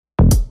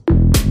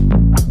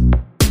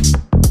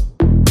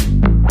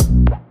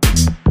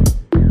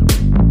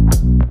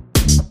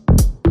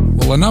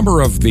Well, a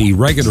number of the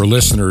regular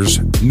listeners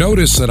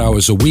noticed that I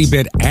was a wee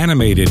bit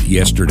animated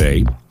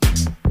yesterday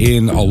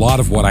in a lot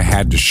of what I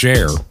had to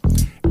share,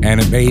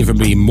 and it may even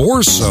be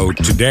more so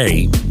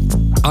today.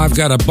 I've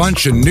got a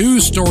bunch of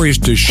news stories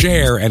to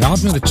share, and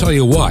I'm going to tell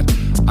you what,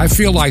 I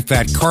feel like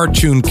that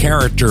cartoon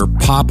character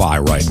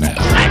Popeye right now.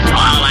 That's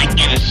all I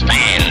can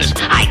stand.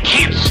 I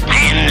can't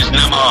stand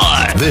no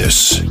more.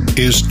 This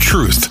is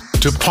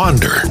Truth to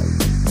Ponder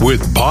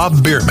with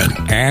Bob Bierman.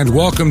 And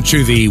welcome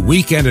to the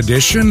weekend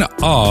edition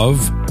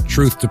of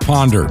Truth to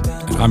Ponder.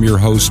 I'm your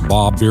host,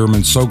 Bob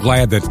Bierman. So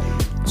glad that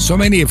so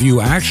many of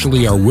you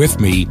actually are with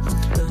me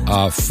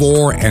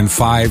 4 and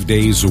 5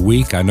 days a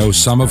week. I know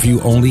some of you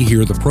only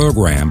hear the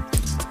program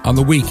on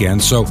the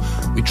weekend, so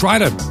we try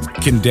to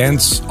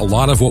condense a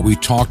lot of what we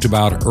talked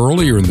about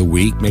earlier in the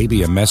week,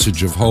 maybe a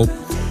message of hope.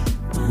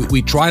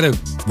 We try to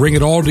bring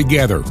it all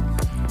together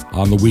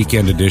on the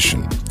weekend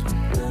edition.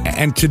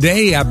 And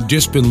today I've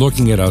just been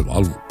looking at a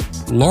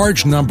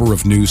large number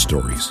of news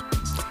stories.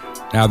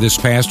 Now, this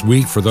past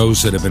week, for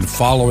those that have been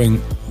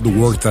following the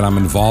work that I'm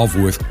involved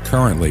with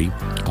currently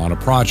on a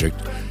project,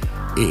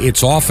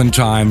 it's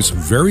oftentimes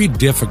very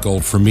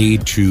difficult for me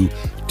to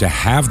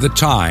have the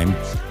time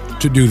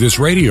to do this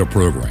radio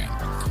program.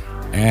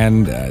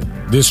 And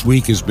this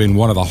week has been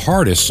one of the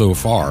hardest so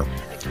far.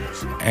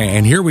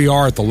 And here we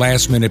are at the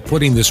last minute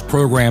putting this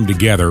program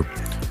together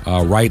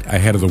right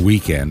ahead of the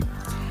weekend.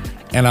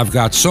 And I've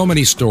got so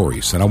many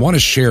stories, and I want to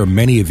share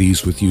many of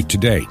these with you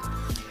today.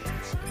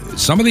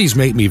 Some of these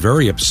make me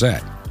very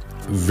upset.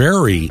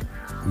 Very,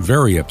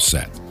 very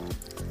upset.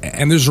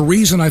 And there's a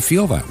reason I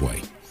feel that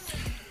way.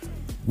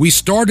 We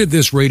started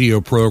this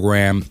radio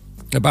program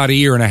about a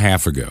year and a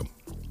half ago.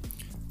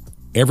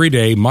 Every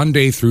day,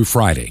 Monday through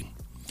Friday.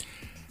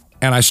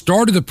 And I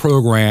started the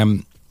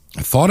program,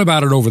 I thought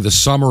about it over the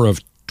summer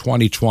of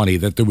 2020,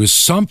 that there was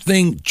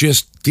something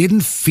just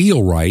didn't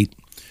feel right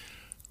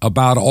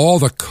about all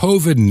the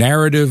COVID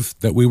narrative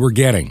that we were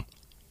getting.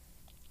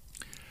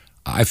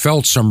 I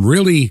felt some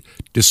really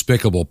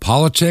despicable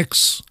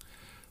politics.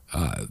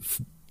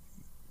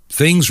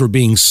 Things were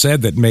being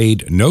said that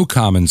made no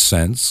common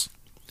sense.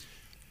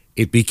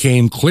 It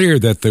became clear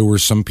that there were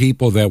some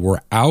people that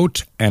were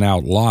out and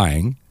out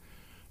lying.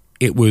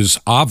 It was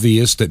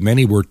obvious that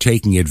many were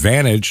taking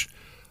advantage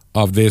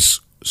of this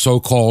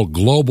so-called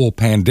global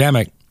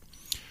pandemic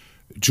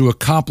to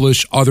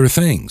accomplish other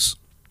things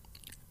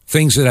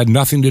that had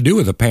nothing to do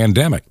with the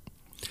pandemic.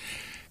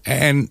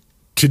 And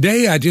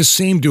today I just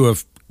seem to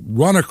have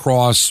run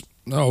across,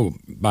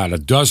 about a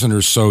dozen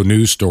or so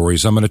news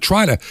stories. I'm going to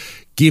try to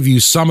give you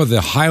some of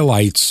the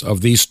highlights of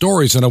these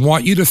stories, and I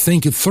want you to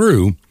think it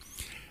through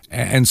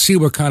and see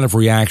what kind of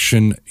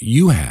reaction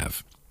you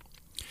have.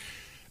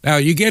 Now,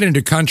 you get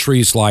into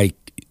countries like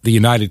the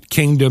United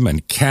Kingdom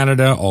and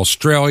Canada,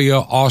 Australia,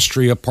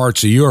 Austria,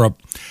 parts of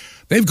Europe.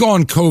 They've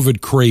gone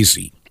COVID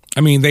crazy.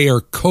 I mean, they are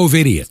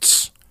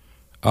COVIDiots.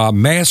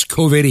 Mass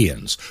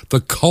COVIDians, the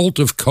cult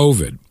of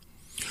COVID.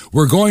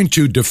 We're going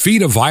to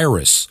defeat a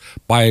virus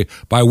by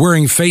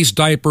wearing face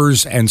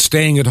diapers and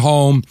staying at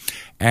home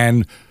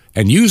and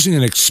using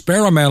an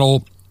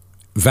experimental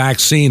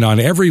vaccine on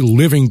every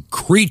living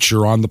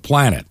creature on the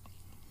planet.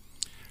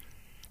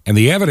 And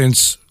the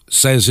evidence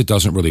says it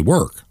doesn't really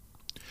work.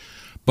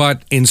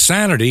 But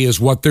insanity is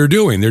what they're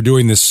doing. They're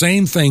doing the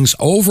same things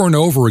over and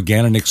over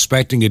again and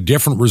expecting a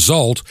different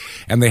result.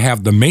 And they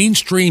have the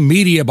mainstream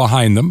media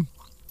behind them.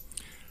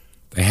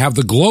 They have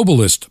the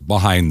globalist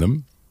behind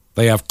them.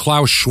 They have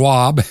Klaus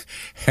Schwab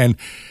and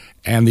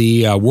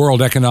the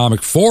World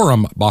Economic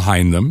Forum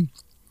behind them.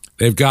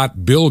 They've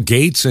got Bill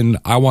Gates and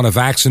I Want to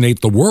Vaccinate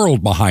the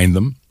World behind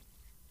them.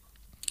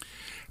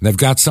 And they've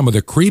got some of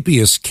the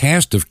creepiest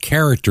cast of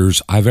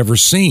characters I've ever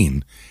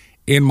seen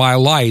in my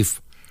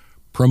life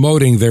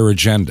promoting their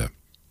agenda.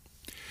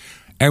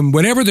 And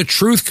whenever the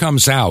truth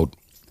comes out,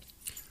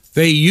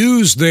 they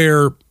use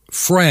their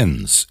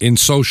friends in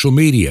social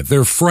media,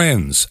 their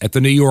friends at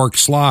the New York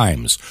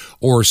Slimes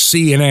or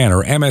CNN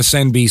or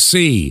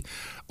MSNBC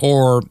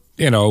or,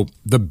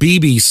 the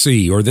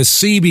BBC or the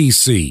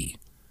CBC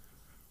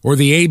or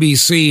the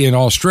ABC in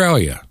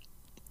Australia.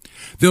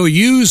 They'll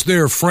use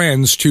their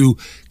friends to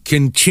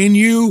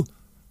continue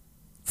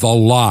the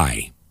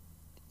lie,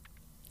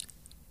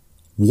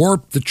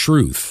 warp the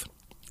truth,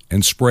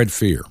 and spread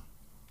fear.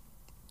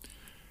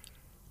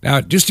 Now,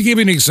 just to give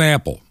you an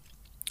example,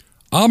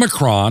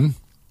 Omicron,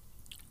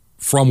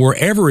 from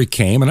wherever it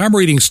came, and I'm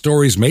reading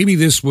stories, maybe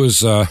this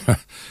was,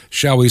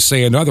 shall we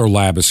say, another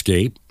lab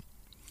escape.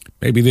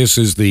 Maybe this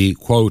is the,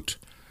 quote,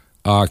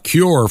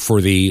 cure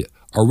for the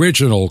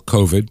original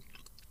COVID.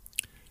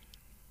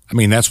 I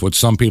mean, that's what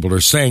some people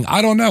are saying.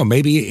 I don't know.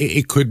 Maybe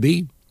it could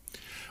be.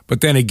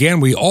 But then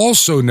again, we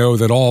also know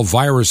that all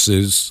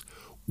viruses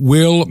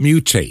will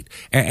mutate.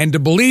 And to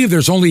believe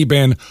there's only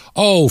been,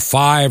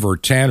 5 or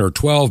 10 or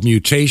 12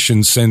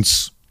 mutations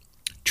since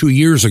 2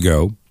 years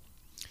ago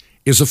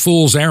is a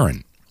fool's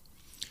errand.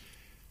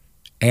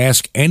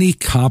 Ask any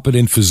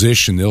competent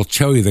physician. They'll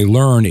tell you they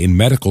learned in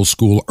medical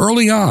school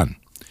early on.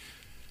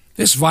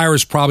 This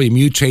virus probably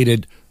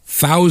mutated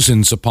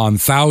thousands upon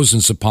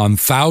thousands upon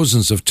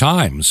thousands of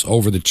times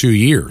over the 2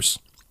 years.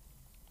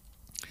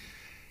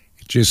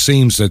 It just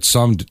seems that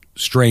some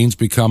strains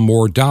become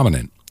more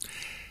dominant.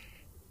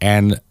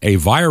 And a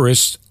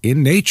virus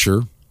in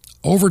nature,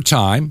 over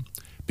time,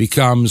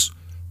 becomes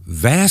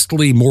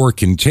vastly more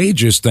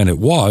contagious than it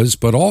was,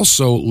 but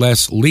also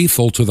less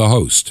lethal to the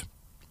host.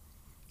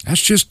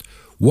 That's just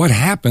what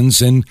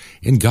happens in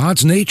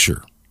God's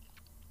nature.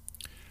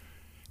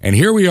 And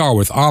here we are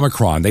with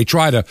Omicron. They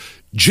try to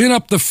gin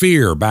up the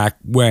fear back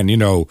when,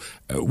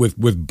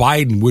 with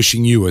Biden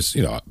wishing you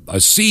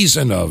a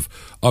season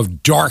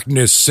of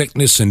darkness,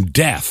 sickness, and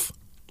death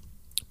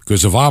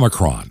because of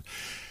Omicron.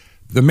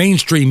 The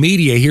mainstream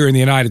media here in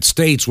the United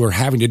States were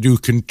having to do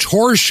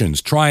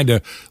contortions trying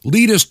to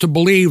lead us to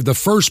believe the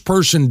first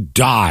person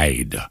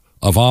died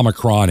of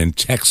Omicron in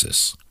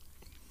Texas.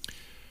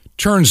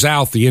 Turns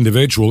out the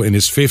individual in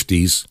his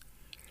 50s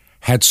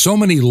had so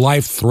many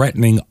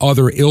life-threatening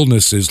other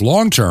illnesses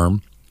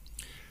long-term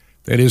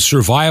that his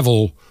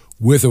survival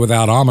with or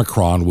without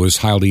Omicron was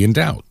highly in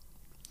doubt.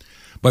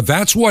 But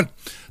that's what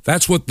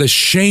the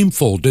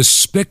shameful,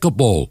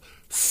 despicable,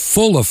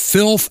 full of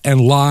filth and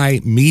lie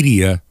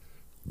media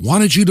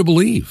wanted you to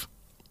believe.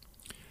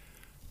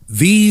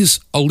 These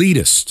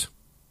elitists,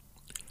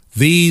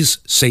 these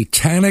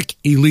satanic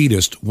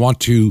elitists want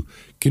to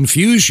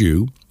confuse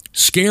you,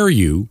 scare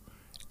you,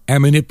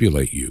 and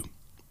manipulate you.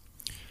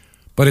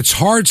 But it's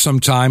hard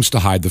sometimes to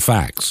hide the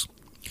facts.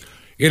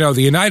 The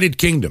United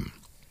Kingdom,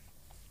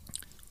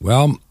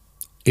 well,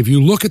 if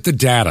you look at the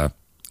data,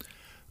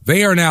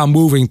 they are now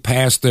moving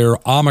past their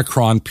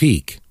Omicron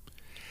peak.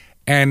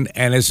 And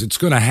as it's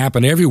going to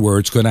happen everywhere,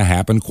 it's going to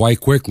happen quite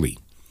quickly.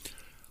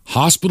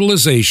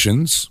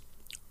 Hospitalizations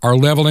are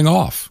leveling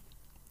off.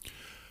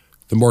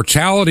 The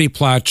mortality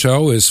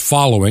plateau is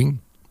following,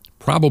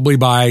 probably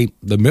by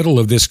the middle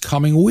of this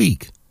coming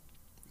week.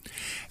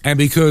 And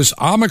because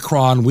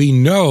Omicron, we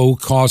know,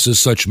 causes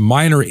such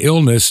minor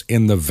illness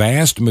in the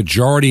vast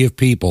majority of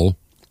people,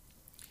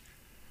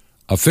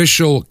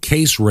 official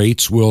case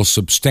rates will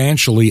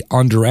substantially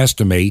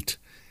underestimate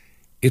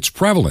its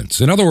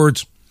prevalence. In other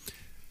words,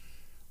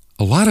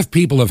 a lot of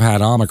people have had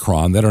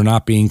Omicron that are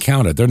not being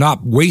counted. They're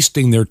not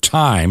wasting their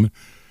time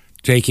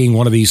taking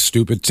one of these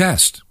stupid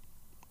tests.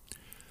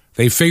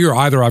 They figure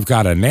either I've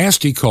got a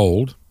nasty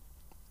cold,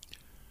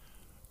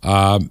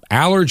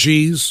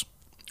 allergies,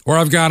 or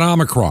I've got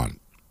Omicron,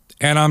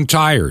 and I'm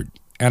tired,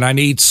 and I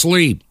need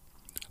sleep.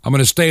 I'm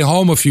going to stay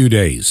home a few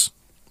days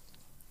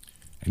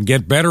and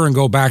get better and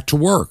go back to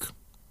work.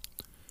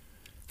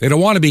 They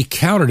don't want to be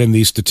counted in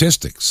these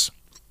statistics.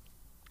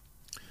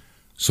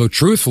 So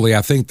truthfully,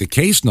 I think the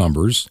case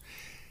numbers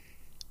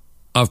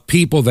of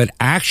people that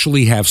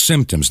actually have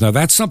symptoms, now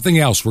that's something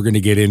else we're going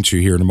to get into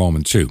here in a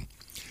moment too.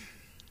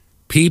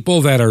 People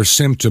that are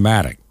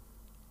symptomatic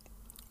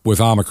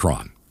with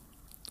Omicron,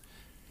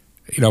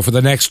 for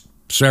the next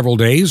several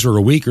days or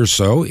a week or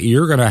so,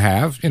 you're going to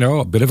have,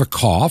 a bit of a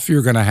cough.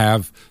 You're going to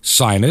have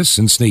sinus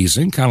and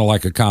sneezing, kind of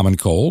like a common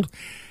cold.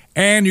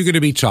 And you're going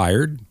to be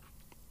tired.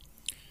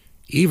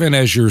 Even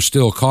as you're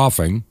still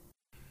coughing,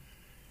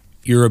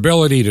 your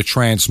ability to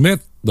transmit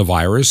the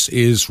virus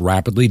is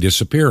rapidly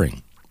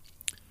disappearing.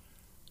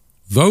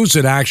 Those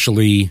that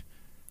actually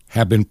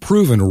have been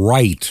proven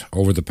right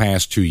over the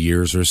past 2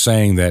 years are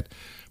saying that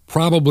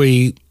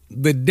probably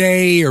the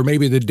day or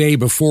maybe the day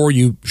before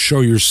you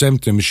show your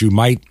symptoms, you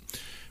might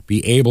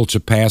be able to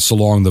pass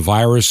along the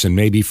virus, and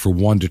maybe for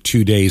 1 to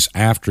 2 days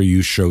after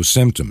you show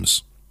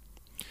symptoms.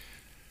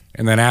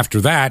 And then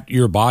after that,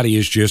 your body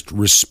is just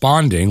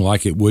responding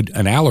like it would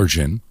an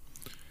allergen,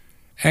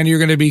 and you're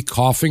going to be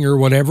coughing or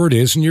whatever it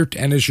is,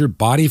 and as your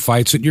body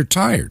fights it, you're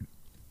tired.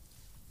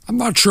 I'm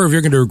not sure if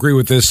you're going to agree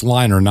with this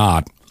line or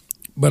not,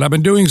 but I've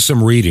been doing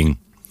some reading,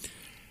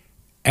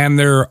 and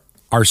there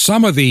are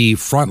some of the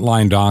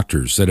frontline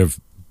doctors that have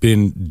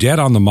been dead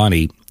on the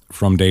money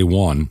from day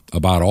one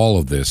about all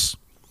of this,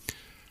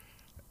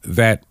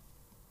 that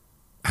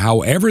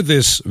however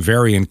this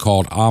variant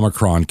called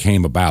Omicron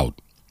came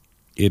about,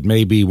 it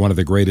may be one of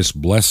the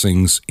greatest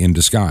blessings in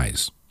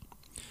disguise.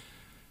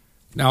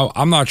 Now,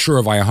 I'm not sure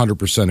if I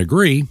 100%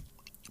 agree,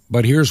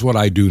 but here's what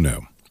I do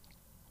know.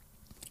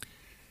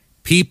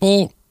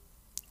 People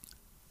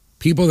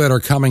that are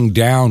coming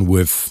down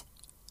with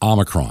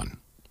Omicron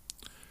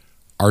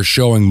are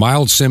showing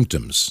mild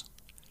symptoms,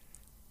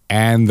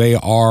 and they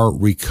are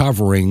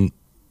recovering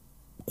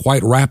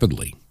quite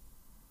rapidly.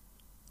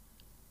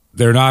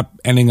 They're not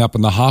ending up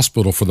in the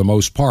hospital for the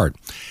most part.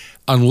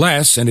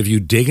 Unless, and if you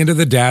dig into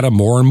the data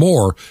more and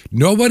more,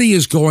 nobody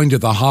is going to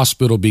the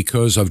hospital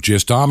because of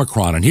just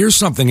Omicron. And here's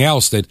something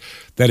else that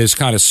is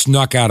kind of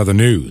snuck out of the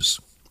news.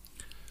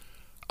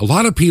 A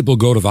lot of people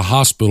go to the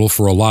hospital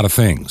for a lot of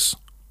things.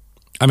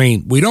 I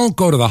mean, we don't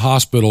go to the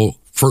hospital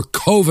for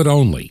COVID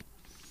only.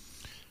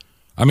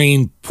 I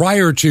mean,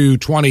 prior to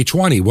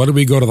 2020, what did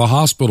we go to the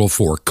hospital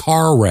for?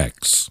 Car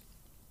wrecks,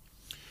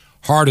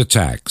 heart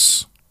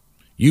attacks,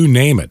 you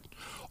name it.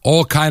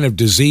 All kind of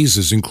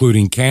diseases,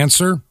 including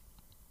cancer,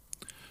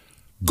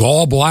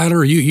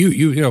 gallbladder,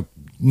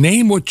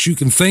 name what you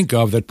can think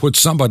of that puts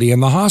somebody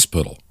in the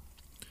hospital.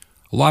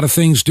 A lot of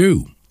things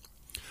do,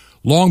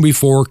 long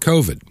before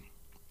COVID.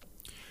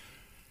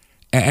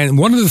 And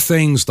one of the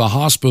things the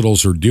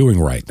hospitals are doing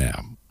right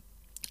now,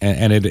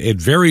 and it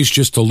varies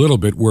just a little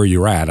bit where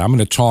you're at. I'm going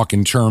to talk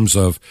in terms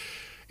of,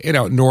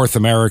 North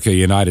America,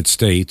 United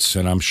States,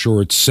 and I'm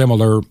sure it's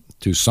similar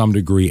to some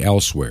degree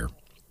elsewhere.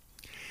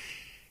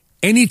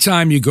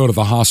 Anytime you go to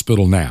the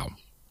hospital now,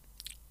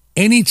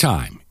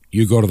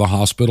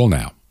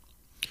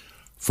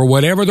 for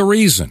whatever the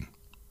reason,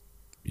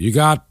 you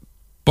got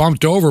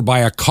bumped over by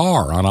a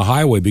car on a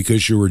highway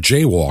because you were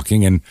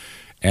jaywalking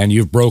and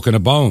you've broken a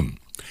bone,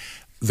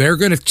 they're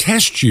going to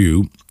test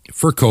you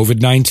for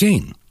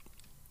COVID-19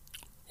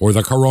 or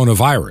the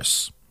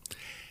coronavirus.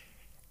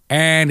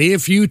 And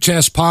if you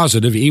test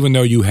positive, even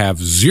though you have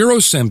zero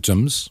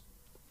symptoms,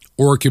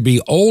 or it could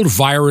be old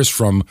virus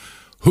from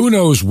who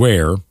knows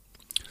where,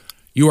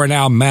 you are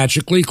now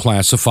magically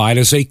classified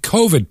as a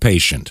COVID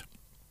patient.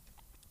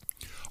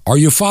 Are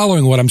you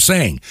following what I'm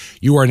saying?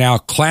 You are now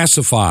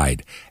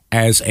classified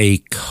as a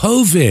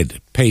COVID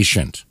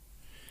patient,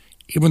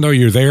 even though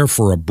you're there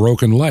for a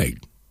broken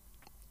leg.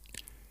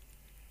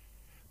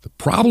 The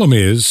problem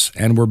is,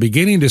 and we're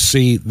beginning to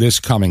see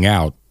this coming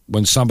out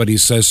when somebody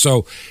says,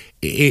 so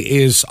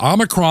is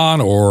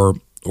Omicron or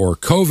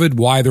COVID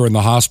why they're in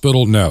the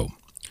hospital? No.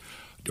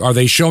 Are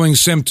they showing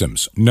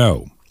symptoms?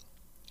 No.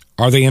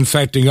 Are they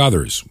infecting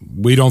others?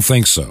 We don't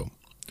think so.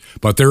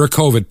 But they're a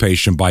COVID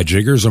patient by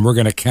jiggers, and we're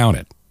going to count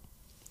it.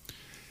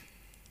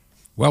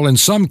 Well, in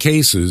some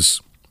cases,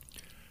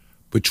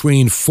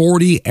 between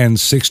 40 and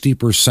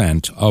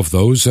 60% of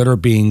those that are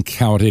being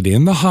counted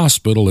in the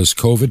hospital as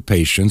COVID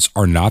patients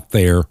are not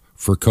there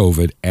for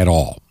COVID at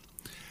all.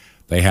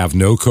 They have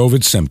no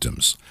COVID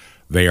symptoms.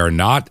 They are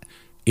not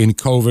in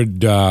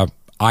COVID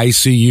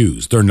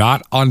ICUs. They're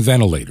not on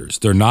ventilators.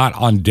 They're not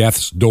on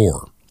death's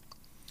door.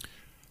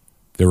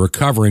 They're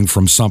recovering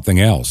from something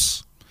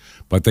else,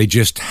 but they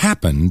just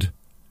happened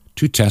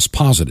to test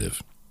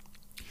positive.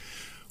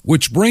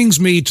 Which brings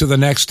me to the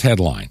next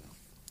headline.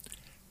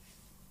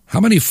 How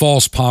many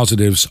false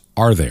positives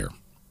are there?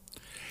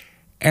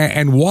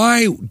 And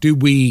why do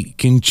we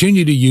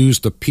continue to use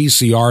the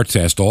PCR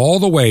test all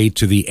the way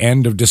to the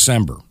end of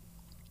December?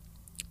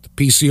 The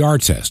PCR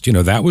test,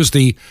 that was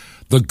the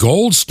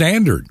gold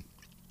standard.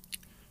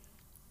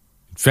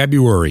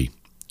 February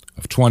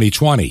of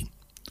 2020,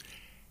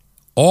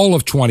 all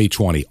of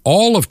 2020,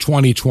 all of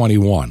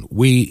 2021,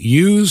 we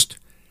used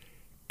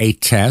a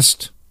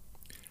test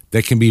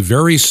that can be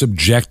very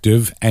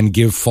subjective and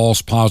give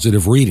false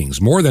positive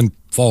readings, more than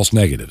false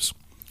negatives.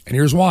 And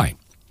here's why.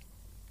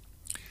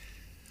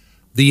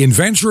 The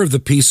inventor of the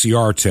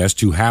PCR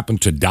test, who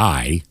happened to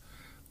die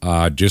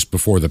just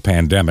before the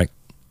pandemic,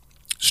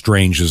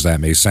 strange as that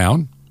may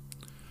sound,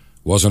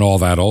 wasn't all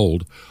that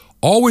old,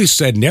 always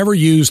said never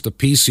use the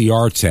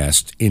PCR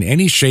test in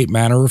any shape,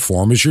 manner, or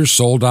form as your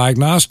sole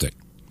diagnostic,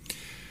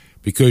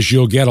 because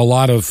you'll get a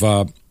lot of,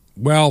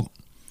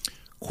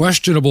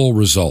 questionable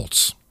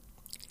results.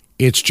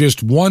 It's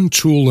just one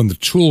tool in the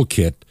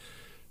toolkit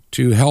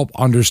to help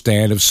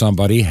understand if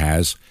somebody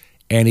has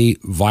any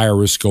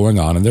virus going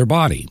on in their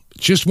body.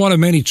 It's just one of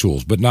many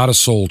tools, but not a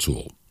sole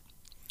tool.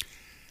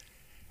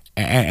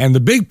 And the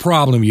big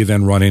problem you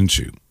then run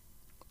into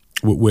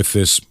with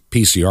this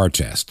PCR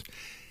test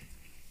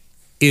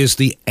is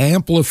the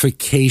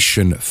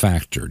amplification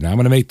factor. Now, I'm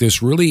going to make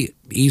this really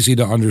easy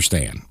to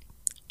understand.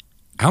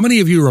 How many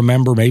of you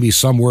remember maybe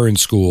somewhere in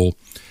school,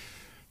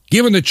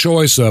 given the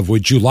choice of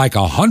would you like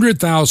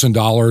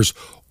 $100,000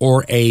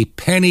 or a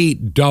penny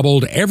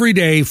doubled every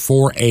day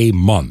for a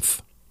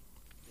month?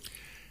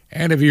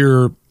 And if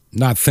you're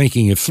not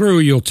thinking it through,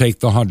 you'll take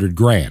the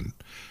 $100,000,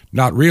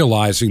 not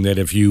realizing that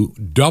if you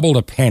doubled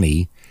a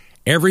penny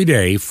every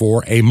day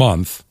for a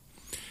month,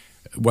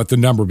 what the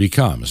number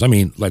becomes. I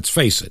mean, let's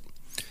face it.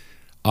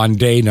 On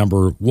day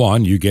number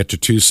 1, you get to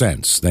 2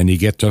 cents. Then you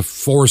get to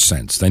 4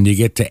 cents. Then you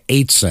get to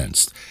 8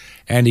 cents.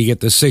 And you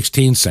get to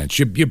 16 cents.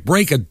 You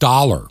break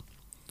 $1.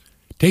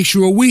 It takes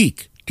you a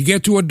week to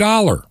get to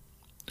 $1.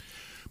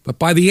 But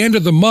by the end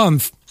of the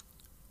month,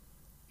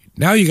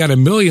 now you got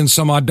 $1 million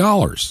some odd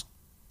dollars.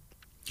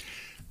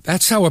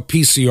 That's how a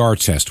PCR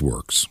test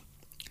works.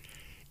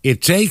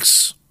 It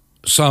takes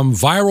some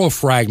viral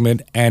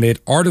fragment and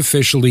it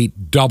artificially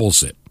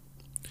doubles it.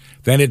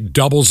 Then it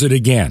doubles it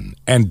again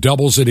and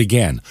doubles it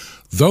again.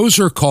 Those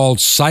are called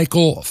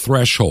cycle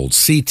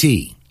thresholds,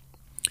 CT.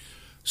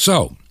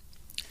 So,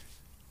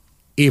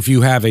 if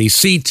you have a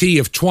CT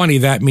of 20,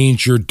 that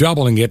means you're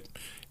doubling it,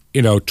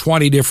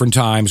 20 different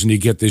times and you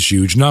get this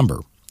huge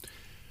number.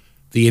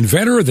 The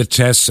inventor of the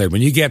test said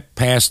when you get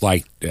past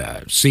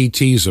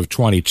CTs of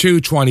 22,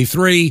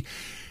 23,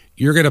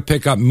 you're going to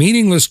pick up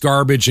meaningless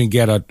garbage and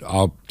get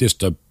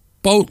just a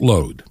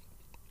boatload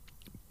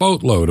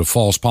of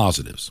false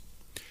positives.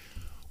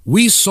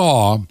 We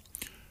saw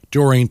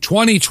during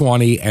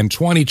 2020 and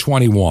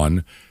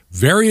 2021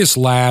 various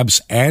labs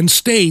and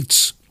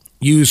states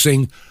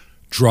using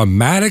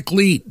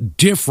dramatically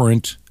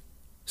different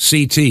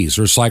CTs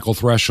or cycle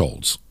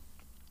thresholds.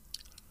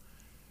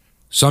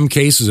 Some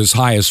cases as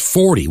high as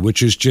 40,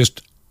 which is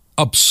just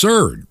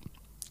absurd.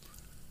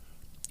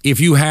 If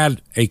you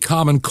had a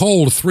common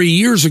cold 3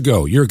 years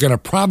ago, you're going to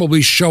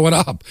probably show it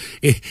up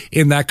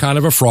in that kind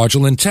of a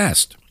fraudulent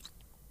test.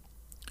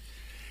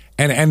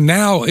 And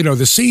now,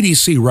 the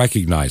CDC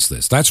recognized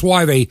this. That's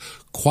why they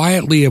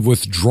quietly have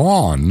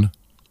withdrawn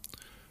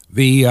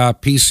the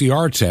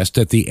PCR test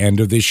at the end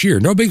of this year.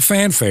 No big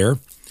fanfare.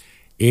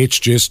 It's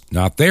just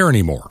not there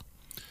anymore.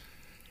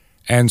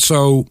 And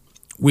so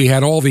we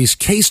had all these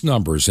case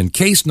numbers and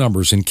case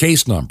numbers and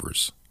case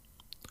numbers.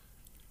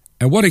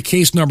 And what do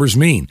case numbers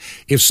mean?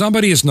 If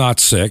somebody is not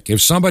sick,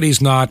 if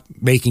somebody's not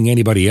making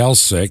anybody else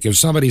sick, if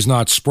somebody's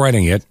not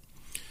spreading it,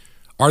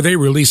 are they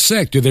really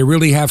sick? Do they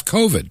really have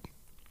COVID?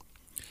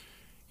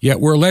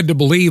 Yet we're led to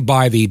believe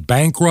by the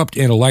bankrupt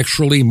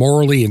intellectually,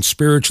 morally, and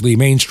spiritually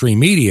mainstream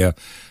media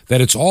that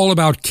it's all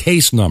about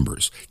case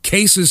numbers.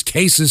 Cases,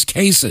 cases,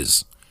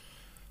 cases.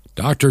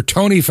 Dr.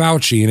 Tony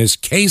Fauci and his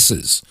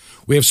cases.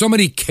 We have so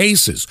many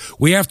cases.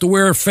 We have to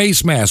wear a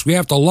face mask. We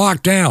have to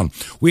lock down.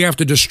 We have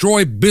to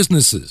destroy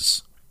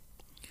businesses.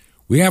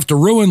 We have to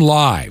ruin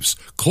lives,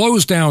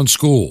 close down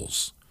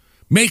schools,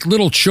 make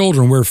little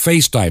children wear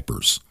face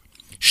diapers,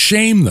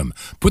 shame them,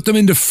 put them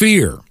into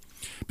fear,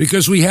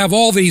 because we have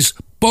all these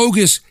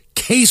bogus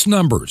case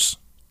numbers.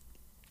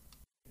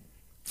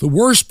 The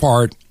worst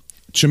part,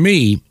 to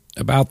me,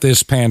 about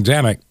this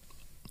pandemic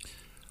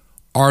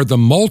are the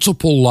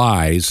multiple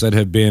lies that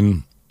have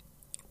been,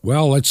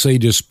 let's say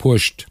just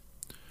pushed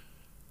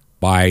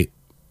by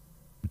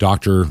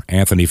Dr.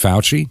 Anthony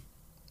Fauci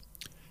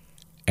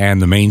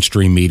and the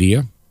mainstream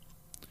media.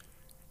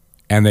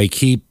 And they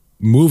keep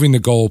moving the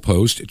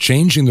goalpost,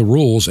 changing the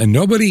rules, and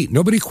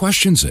nobody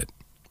questions it.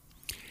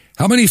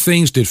 How many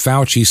things did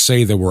Fauci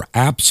say that were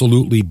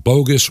absolutely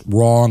bogus,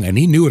 wrong, and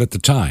he knew it at the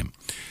time?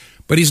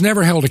 But he's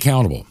never held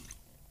accountable.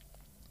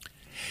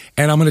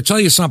 And I'm going to tell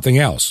you something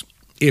else.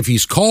 If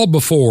he's called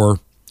before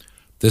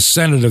the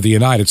Senate of the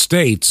United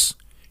States,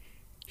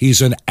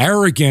 he's an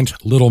arrogant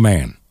little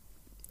man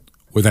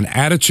with an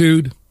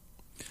attitude.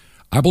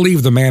 I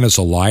believe the man is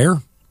a liar.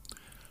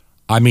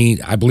 I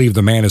believe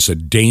the man is a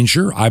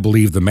danger. I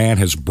believe the man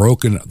has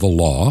broken the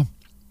law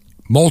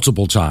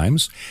multiple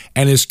times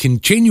and is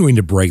continuing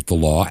to break the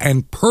law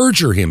and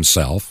perjure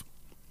himself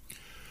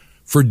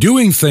for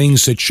doing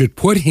things that should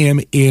put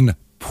him in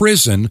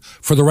prison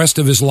for the rest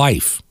of his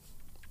life.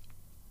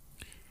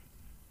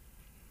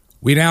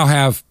 We now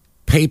have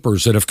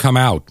papers that have come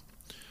out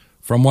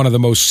from one of the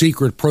most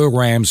secret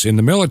programs in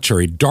the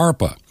military,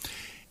 DARPA.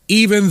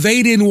 Even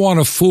they didn't want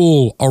to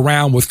fool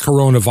around with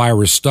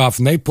coronavirus stuff,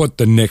 and they put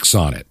the nix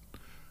on it.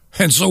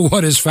 And so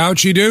what does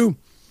Fauci do?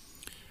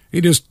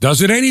 He just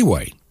does it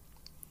anyway.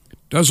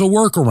 Does a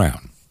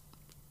workaround.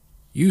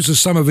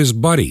 Uses some of his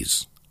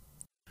buddies,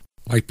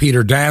 like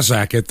Peter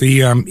Daszak at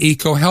the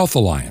EcoHealth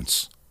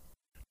Alliance,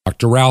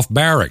 Dr. Ralph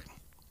Barrett,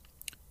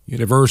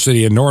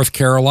 University of North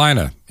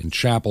Carolina in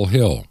Chapel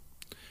Hill.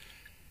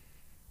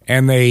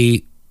 And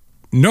they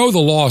know the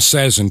law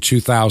says in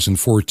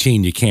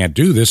 2014 you can't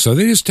do this, so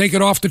they just take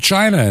it off to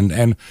China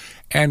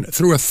and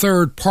through a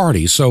third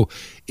party. So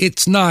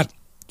it's not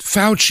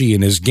Fauci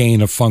and his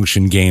gain of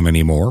function game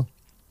anymore.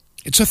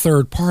 It's a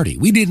third party.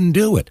 We didn't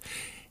do it.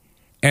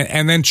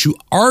 And then to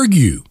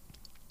argue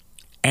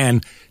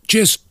and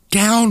just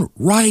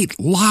downright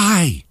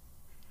lie.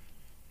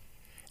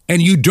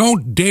 And you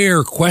don't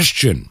dare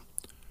question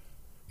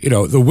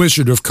the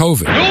wizard of COVID.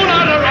 Do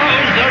not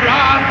arouse the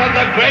wrath of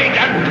the great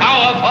and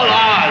powerful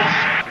Oz.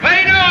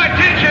 Pay no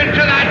attention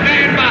to that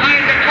man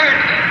behind the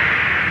curtain.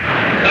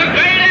 The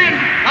great and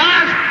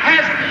Oz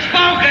has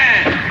spoken.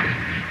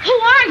 Who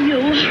are you?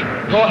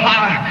 Oh,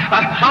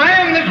 I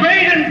am the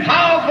great and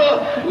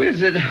powerful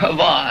Wizard of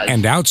Oz.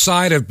 And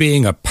outside of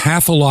being a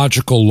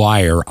pathological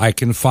liar, I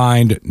can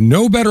find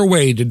no better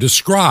way to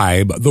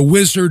describe the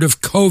wizard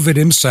of COVID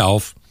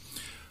himself,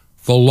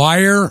 the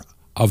liar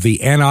of the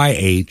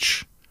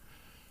NIH,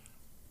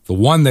 the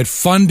one that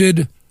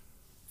funded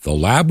the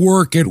lab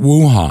work at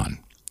Wuhan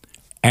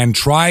and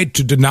tried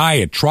to deny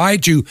it,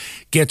 tried to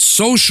get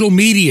social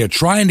media,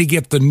 trying to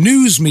get the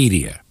news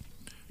media,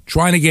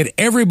 trying to get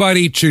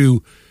everybody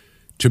to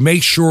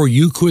make sure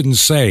you couldn't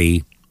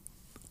say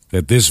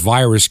that this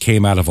virus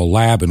came out of a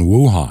lab in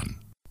Wuhan.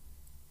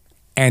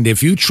 And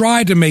if you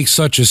tried to make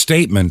such a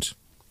statement,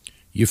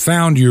 you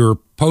found your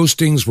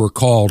postings were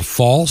called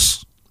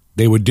false,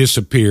 they would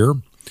disappear.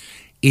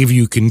 If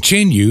you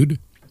continued,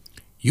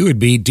 you would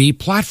be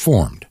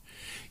deplatformed.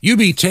 You'd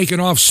be taken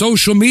off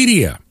social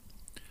media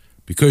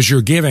because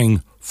you're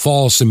giving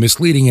false and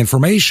misleading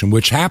information,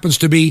 which happens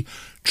to be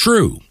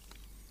true.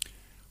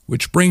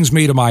 Which brings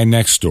me to my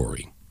next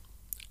story.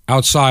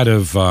 Outside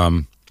of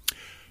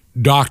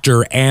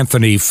Dr.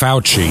 Anthony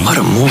Fauci. What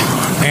a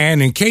moron.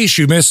 And in case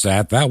you missed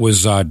that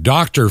was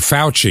Dr.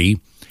 Fauci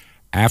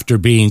after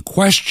being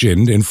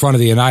questioned in front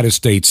of the United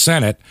States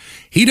Senate.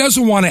 He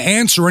doesn't want to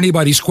answer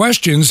anybody's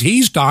questions.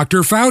 He's Dr.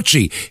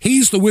 Fauci.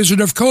 He's the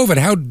wizard of COVID.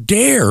 How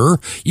dare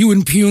you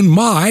impugn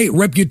my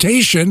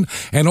reputation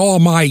and all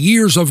my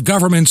years of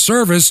government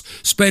service,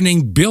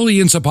 spending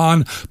billions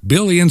upon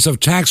billions of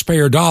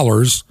taxpayer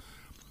dollars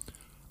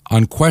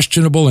on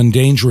questionable and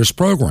dangerous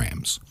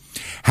programs?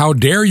 How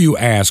dare you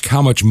ask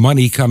how much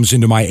money comes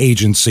into my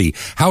agency?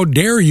 How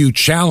dare you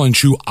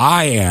challenge who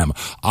I am?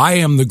 I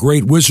am the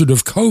great wizard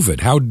of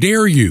COVID. How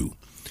dare you?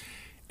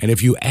 And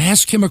if you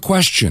ask him a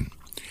question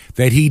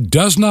that he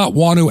does not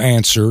want to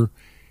answer,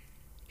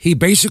 he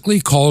basically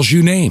calls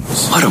you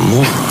names. What a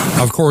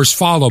moron. Of course,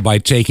 followed by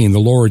taking the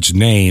Lord's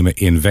name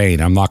in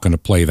vain. I'm not going to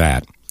play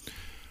that.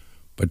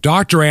 But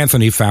Dr.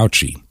 Anthony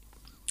Fauci,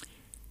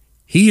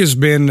 he has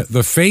been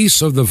the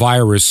face of the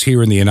virus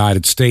here in the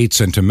United States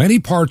and to many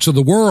parts of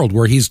the world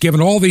where he's given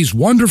all these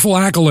wonderful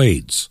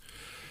accolades.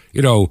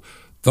 You know,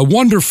 the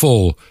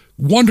wonderful,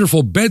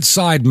 wonderful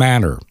bedside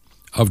manner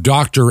of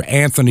Dr.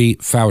 Anthony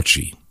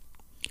Fauci.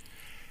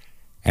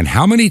 And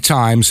how many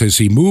times has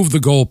he moved the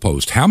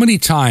goalpost? How many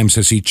times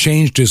has he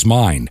changed his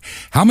mind?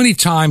 How many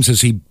times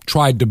has he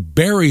tried to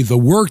bury the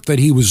work that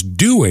he was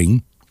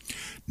doing,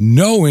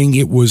 knowing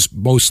it was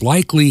most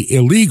likely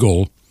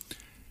illegal?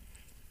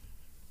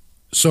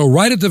 So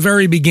right at the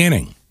very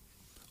beginning,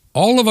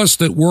 all of us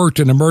that worked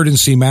in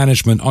emergency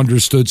management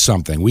understood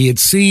something. We had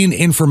seen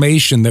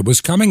information that was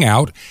coming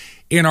out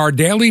in our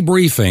daily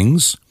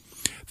briefings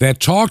that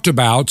talked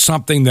about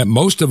something that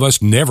most of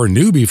us never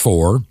knew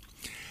before,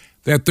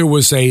 that there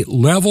was a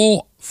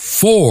level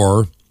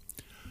 4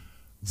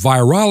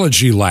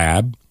 virology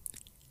lab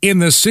in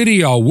the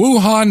city of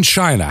Wuhan,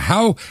 China.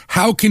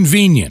 How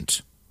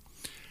convenient.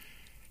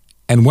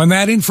 And when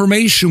that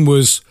information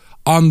was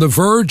on the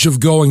verge of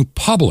going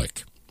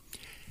public,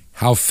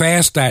 how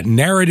fast that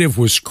narrative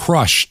was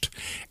crushed.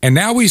 And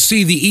now we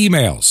see the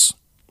emails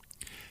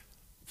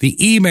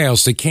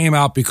that came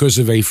out because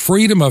of a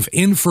Freedom of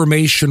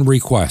Information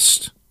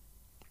request.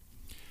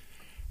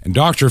 And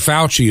Dr.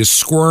 Fauci is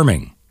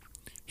squirming.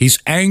 He's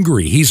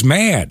angry. He's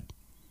mad.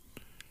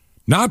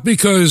 Not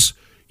because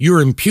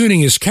you're impugning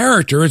his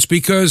character. It's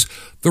because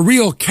the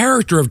real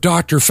character of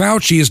Dr.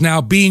 Fauci is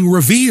now being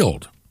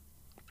revealed.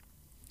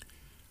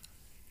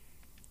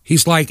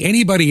 He's like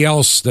anybody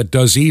else that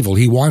does evil.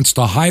 He wants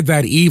to hide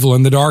that evil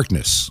in the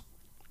darkness.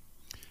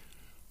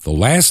 The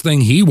last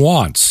thing he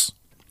wants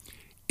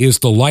is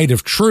the light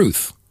of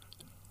truth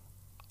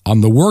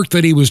on the work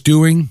that he was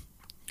doing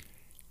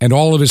and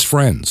all of his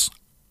friends.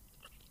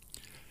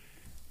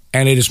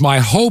 And it is my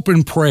hope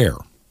and prayer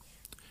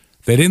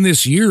that in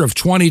this year of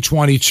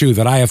 2022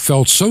 that I have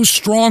felt so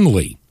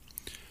strongly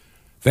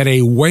that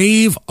a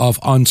wave of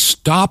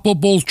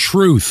unstoppable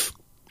truth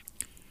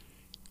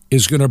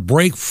is going to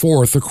break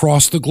forth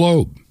across the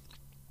globe.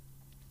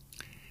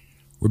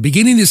 We're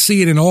beginning to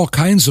see it in all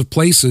kinds of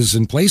places,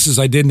 and places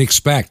I didn't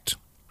expect.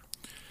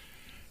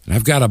 And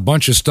I've got a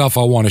bunch of stuff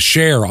I want to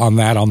share on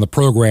that on the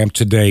program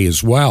today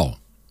as well.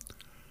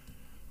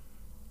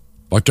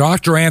 But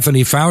Dr.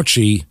 Anthony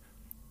Fauci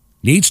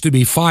needs to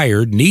be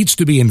fired, needs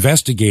to be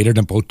investigated,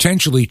 and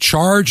potentially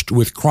charged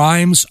with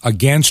crimes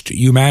against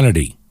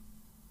humanity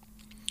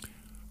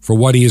for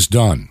what he has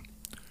done.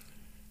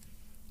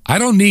 I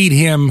don't need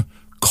him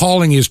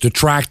calling his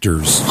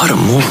detractors. What a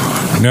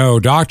moron. No,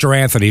 Dr.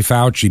 Anthony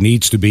Fauci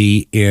needs to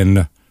be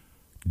in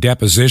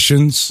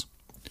depositions,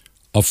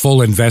 a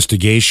full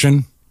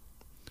investigation,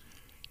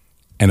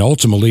 and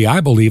ultimately,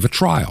 I believe, a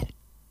trial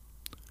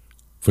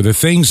for the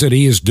things that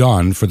he has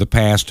done for the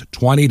past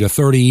 20 to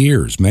 30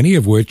 years, many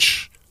of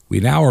which we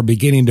now are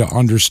beginning to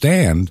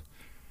understand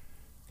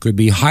could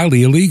be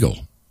highly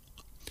illegal.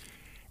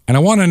 And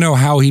I want to know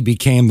how he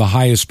became the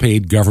highest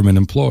paid government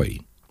employee.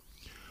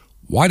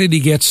 Why did he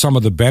get some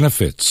of the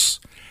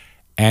benefits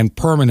and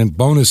permanent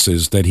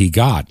bonuses that he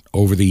got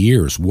over the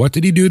years? What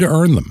did he do to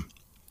earn them?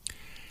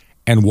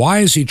 And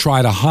why does he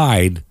try to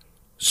hide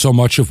so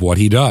much of what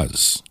he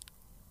does?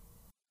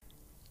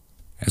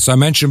 As I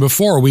mentioned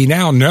before, we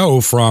now know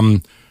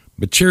from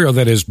material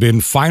that has been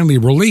finally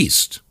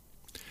released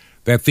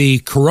that the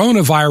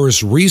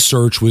coronavirus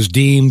research was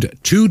deemed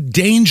too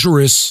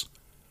dangerous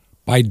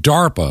by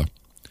DARPA,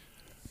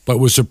 but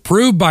was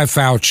approved by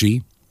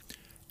Fauci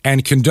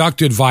and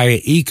conducted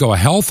via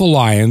EcoHealth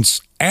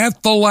Alliance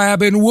at the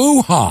lab in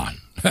Wuhan.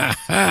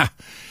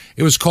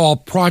 It was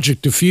called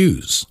Project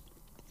Diffuse.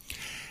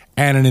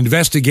 And an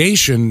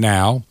investigation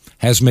now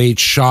has made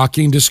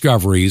shocking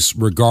discoveries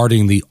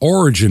regarding the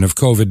origin of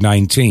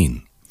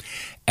COVID-19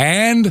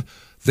 and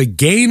the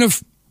gain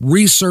of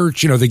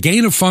research, the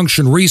gain of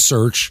function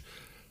research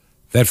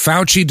that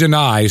Fauci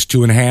denies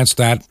to enhance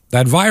that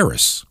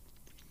virus.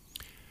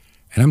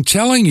 And I'm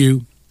telling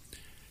you,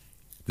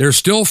 they're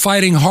still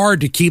fighting hard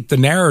to keep the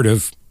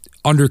narrative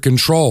under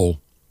control.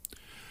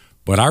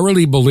 But I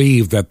really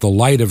believe that the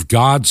light of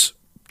God's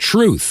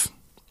truth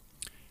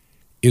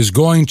is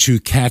going to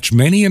catch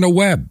many in a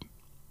web.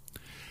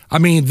 I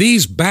mean,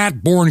 these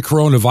bat-borne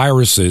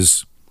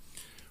coronaviruses,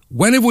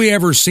 when have we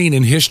ever seen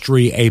in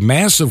history a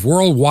massive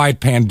worldwide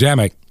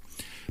pandemic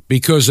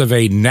because of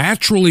a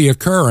naturally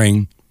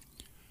occurring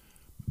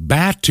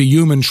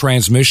bat-to-human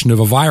transmission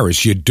of a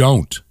virus. You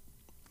don't.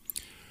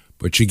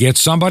 But you get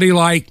somebody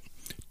like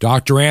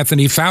Dr.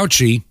 Anthony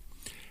Fauci,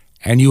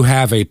 and you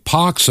have a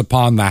pox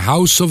upon the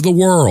house of the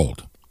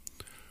world.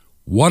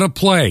 What a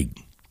plague.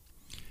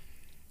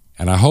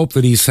 And I hope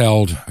that he's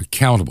held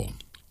accountable.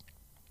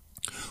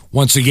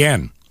 Once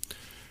again,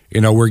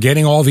 we're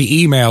getting all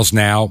the emails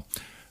now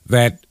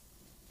that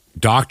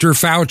Dr.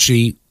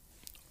 Fauci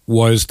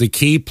was the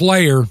key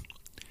player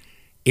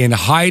in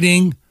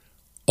hiding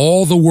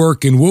all the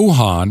work in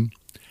Wuhan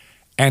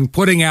and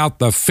putting out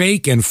the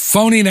fake and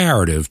phony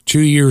narrative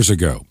 2 years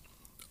ago.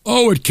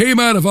 Oh, it came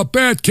out of a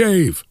bat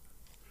cave.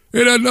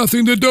 It had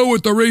nothing to do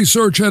with the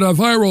research at a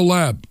viral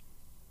lab.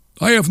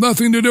 I have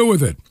nothing to do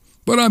with it,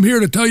 but I'm here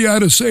to tell you how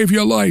to save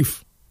your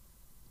life.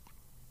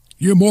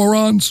 You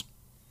morons.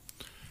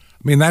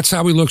 I mean, that's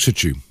how he looks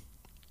at you.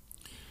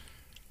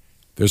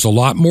 There's a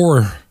lot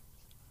more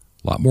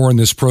in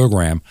this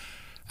program.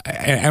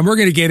 And we're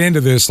going to get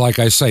into this, like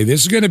I say.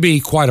 This is going to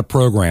be quite a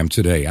program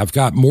today. I've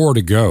got more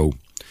to go.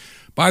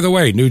 By the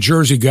way, New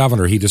Jersey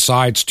governor, he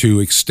decides to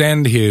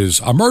extend his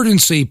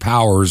emergency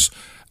powers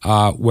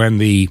when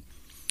the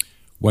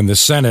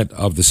Senate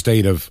of the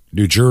state of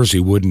New Jersey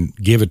wouldn't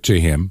give it to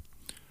him.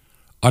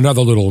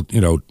 Another little,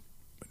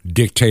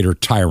 dictator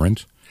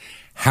tyrant.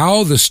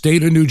 How the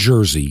state of New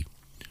Jersey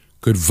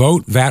could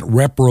vote that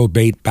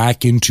reprobate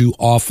back into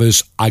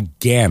office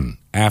again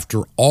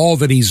after all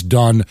that he's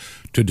done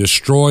to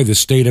destroy the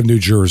state of New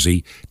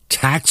Jersey,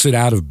 tax it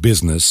out of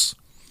business,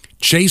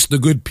 chase the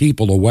good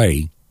people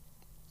away.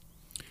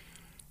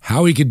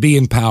 How he could be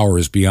in power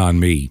is beyond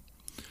me.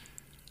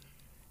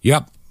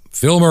 Yep,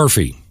 Phil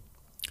Murphy.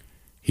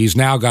 He's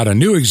now got a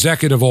new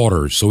executive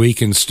order so he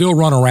can still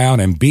run around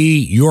and be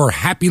your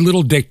happy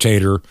little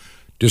dictator,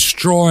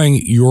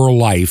 destroying your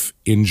life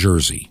in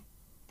Jersey.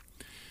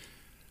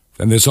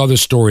 Then this other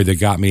story that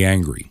got me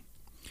angry.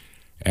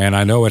 And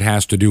I know it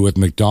has to do with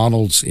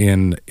McDonald's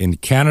in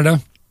Canada,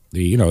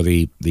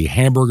 the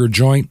hamburger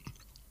joint.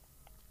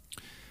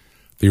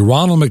 The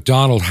Ronald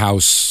McDonald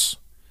houses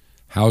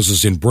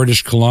in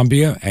British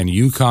Columbia and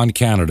Yukon,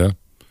 Canada.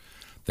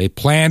 They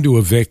plan to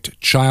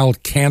evict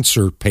child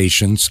cancer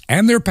patients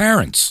and their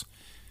parents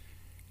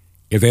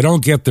if they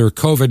don't get their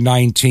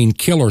COVID-19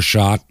 killer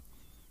shot,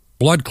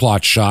 blood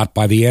clot shot,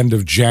 by the end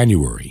of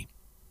January.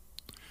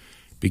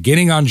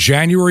 Beginning on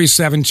January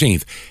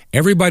 17th,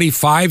 everybody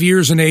 5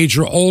 years in age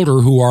or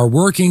older who are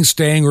working,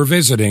 staying, or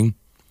visiting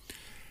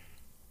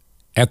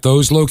at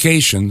those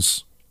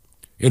locations,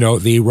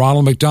 the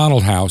Ronald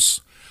McDonald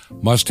House,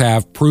 must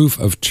have proof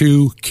of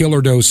 2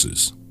 killer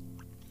doses,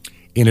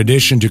 in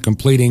addition to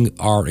completing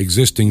our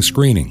existing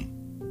screening.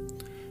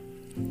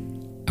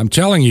 I'm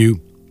telling you,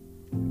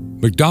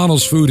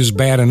 McDonald's food is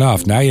bad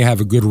enough. Now you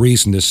have a good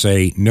reason to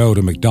say no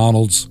to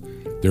McDonald's,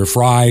 their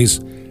fries,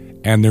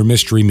 and their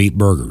mystery meat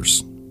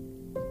burgers.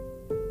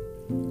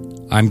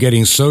 I'm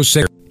getting so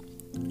sick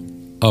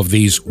of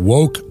these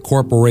woke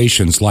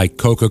corporations like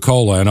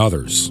Coca-Cola and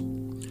others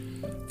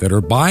that are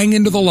buying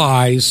into the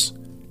lies,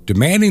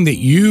 demanding that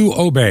you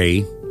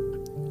obey.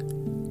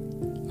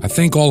 I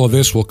think all of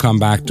this will come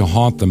back to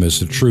haunt them as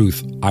the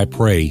truth, I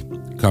pray,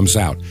 comes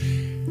out.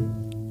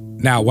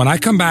 Now, when I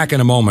come back in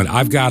a moment,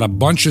 I've got a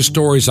bunch of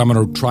stories I'm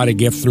going to try to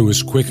get through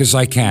as quick as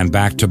I can,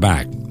 back to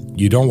back.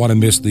 You don't want to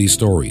miss these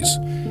stories.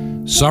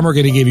 Some are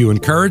going to give you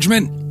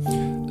encouragement.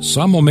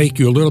 Some will make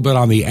you a little bit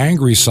on the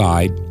angry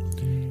side,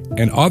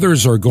 and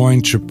others are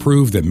going to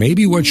prove that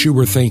maybe what you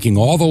were thinking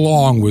all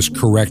along was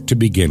correct to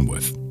begin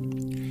with.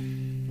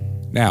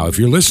 Now, if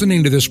you're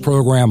listening to this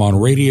program on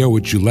radio,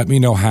 would you let me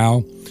know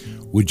how?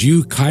 Would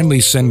you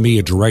kindly send me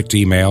a direct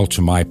email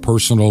to my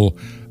personal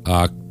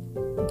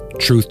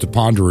Truth to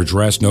Ponder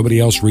address? Nobody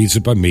else reads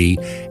it but me.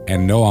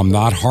 And no, I'm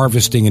not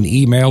harvesting an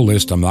email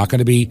list. I'm not going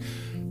to be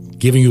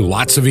giving you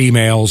lots of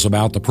emails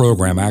about the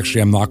program. Actually,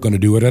 I'm not going to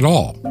do it at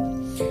all.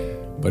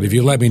 But if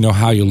you let me know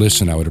how you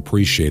listen, I would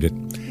appreciate it.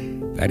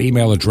 That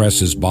email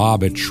address is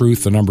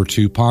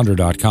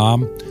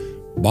bob@truth2ponder.com.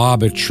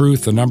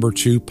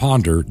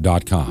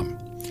 bob@truth2ponder.com.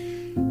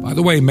 By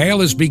the way, mail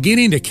is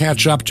beginning to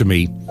catch up to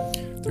me.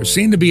 There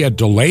seemed to be a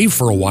delay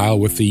for a while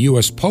with the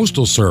U.S.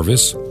 Postal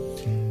Service.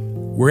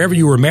 Wherever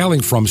you were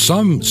mailing from,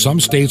 some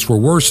states were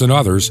worse than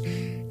others,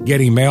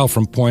 getting mail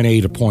from point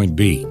A to point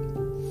B.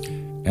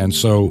 And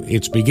so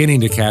it's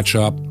beginning to catch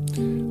up.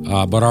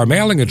 But our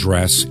mailing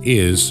address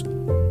is,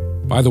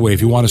 by the way,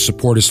 if you want to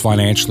support us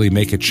financially,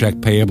 make a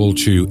check payable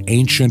to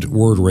Ancient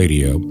Word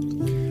Radio,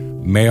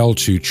 mail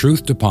to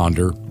Truth to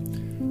Ponder,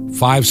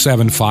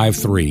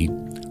 5753,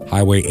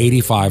 Highway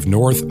 85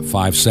 North,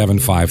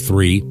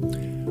 5753,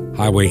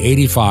 Highway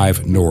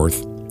 85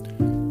 North,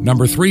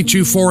 number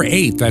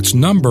 3248. That's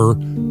number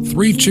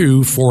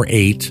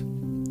 3248,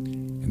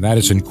 and that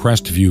is in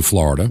Crestview,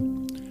 Florida.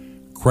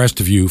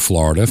 Crestview,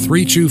 Florida,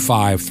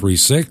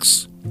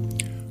 32536.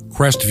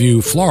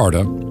 Crestview,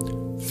 Florida,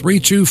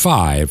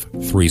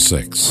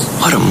 32536.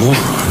 What a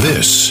moron.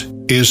 This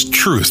is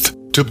Truth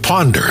to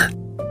Ponder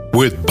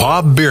with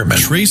Bob Bierman.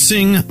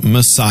 Tracing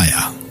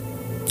Messiah.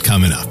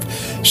 coming up.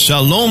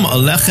 Shalom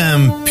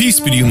Alechem. Peace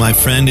be to you, my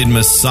friend in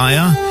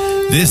Messiah.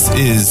 This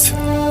is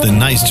the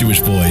nice Jewish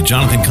boy,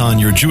 Jonathan Kahn,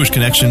 your Jewish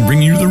connection,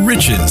 bringing you the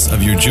riches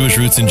of your Jewish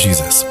roots in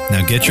Jesus.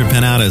 Now get your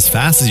pen out as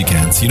fast as you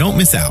can so you don't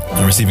miss out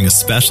on receiving a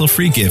special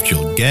free gift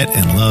you'll get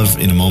and love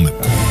in a moment.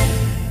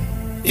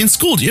 In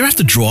school, do you ever have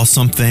to draw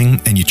something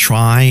and you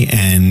try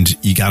and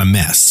you got a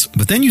mess?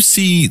 But then you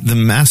see the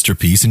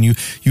masterpiece and you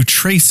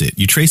trace it.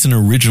 You trace an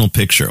original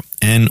picture.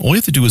 And all you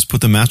have to do is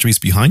put the masterpiece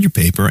behind your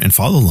paper and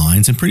follow the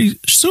lines. And pretty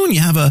soon you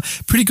have a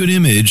pretty good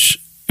image.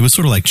 It was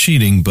sort of like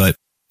cheating, but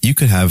you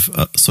could have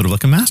sort of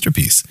like a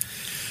masterpiece.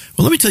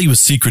 Well, let me tell you a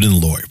secret in the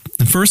Lord.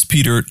 In 1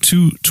 Peter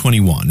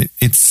 2:21,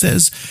 it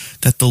says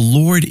that the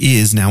Lord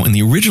is, now in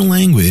the original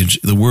language,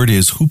 the word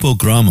is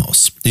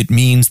hupogramos. It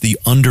means the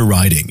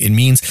underwriting. It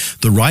means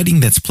the writing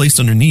that's placed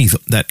underneath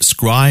that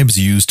scribes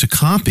use to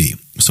copy.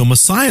 So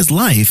Messiah's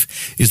life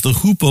is the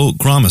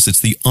hupogramos.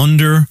 It's the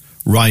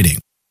underwriting.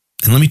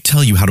 And let me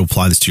tell you how to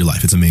apply this to your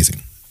life. It's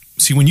amazing.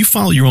 See, when you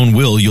follow your own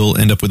will, you'll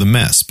end up with a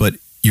mess, but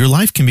your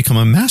life can become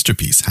a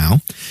masterpiece.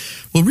 How?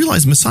 Well,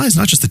 realize Messiah is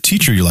not just the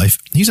teacher of your life.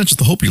 He's not just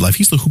the hope of your life.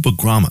 He's the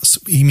hupogramos.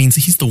 He means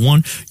he's the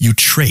one you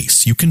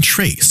trace. You can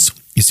trace.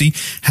 You see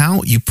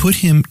how you put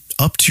him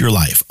up to your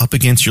life, up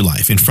against your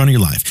life, in front of your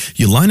life.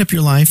 You line up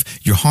your life,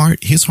 your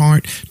heart, his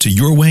heart, to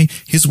your way,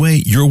 his way,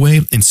 your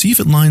way, and see if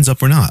it lines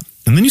up or not.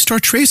 And then you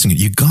start tracing it.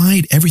 You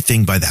guide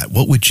everything by that.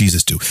 What would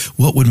Jesus do?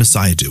 What would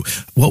Messiah do?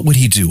 What would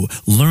he do?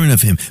 Learn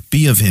of him,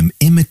 be of him,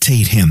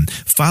 imitate him,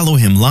 follow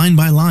him line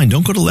by line.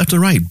 Don't go to left or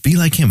right. Be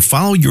like him.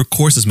 Follow your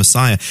course as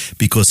Messiah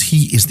because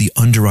he is the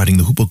underwriting,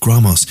 the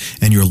hupogramos,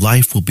 and your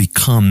life will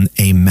become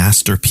a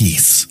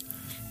masterpiece.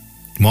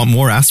 Want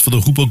more? Ask for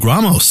the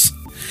hupogramos.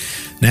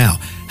 Now,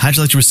 how'd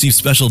you like to receive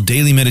special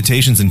daily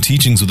meditations and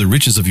teachings with the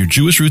riches of your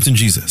Jewish roots in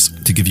Jesus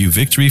to give you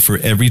victory for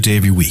every day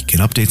of your week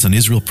and updates on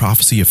Israel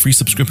prophecy, a free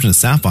subscription to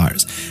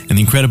Sapphires, and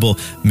the incredible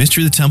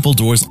Mystery of the Temple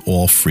Doors,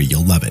 all free.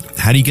 You'll love it.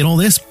 How do you get all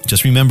this?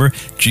 Just remember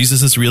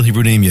Jesus' real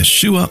Hebrew name,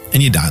 Yeshua,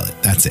 and you dial it.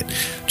 That's it.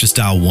 Just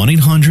dial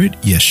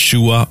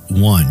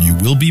 1-800-YESHUA-1. You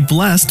will be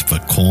blessed,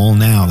 but call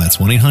now. That's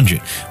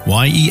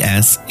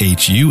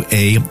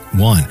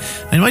 1-800-YESHUA-1.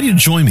 I invite you to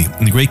join me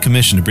in the Great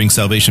Commission to bring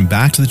salvation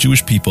back to the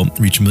Jewish people,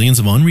 reach millions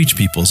of unreached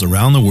peoples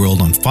around the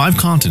world on 5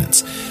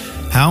 continents.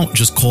 How?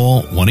 Just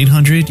call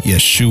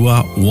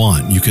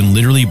 1-800-YESHUA-1. You can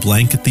literally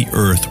blanket the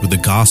earth with the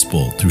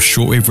gospel. Through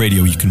shortwave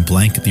radio, you can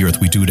blanket the earth.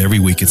 We do it every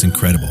week. It's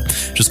incredible.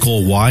 Just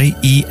call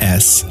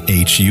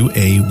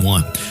YESHUA-1.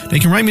 Now you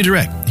can write me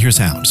direct. Here's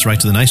how. Just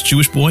write to the Nice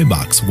Jewish Boy,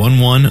 Box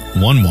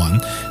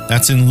 1111.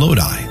 That's in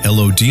Lodi,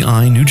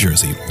 Lodi, New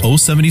Jersey,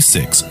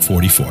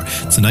 07644.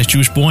 It's the Nice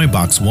Jewish Boy,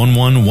 Box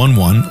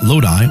 1111,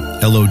 Lodi,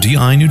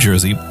 Lodi, New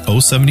Jersey,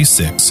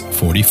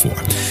 07644.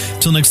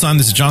 Till next time,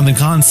 this is Jonathan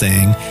Kahn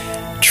saying,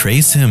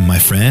 trace him, my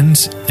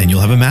friend, and you'll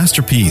have a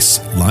masterpiece,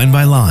 line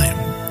by line.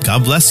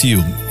 God bless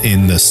you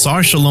in the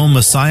Sar Shalom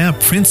Messiah,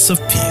 Prince of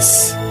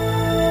Peace.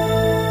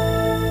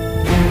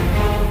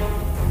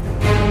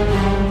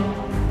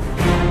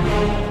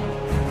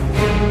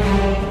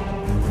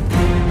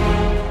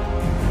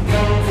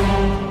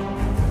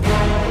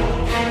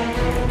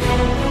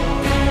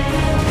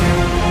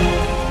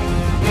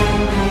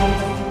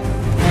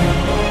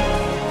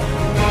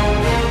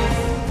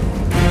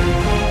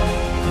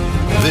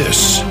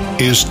 This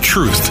is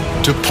Truth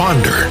to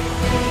Ponder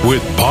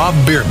with Bob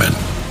Bierman.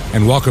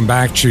 And welcome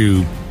back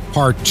to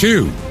part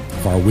 2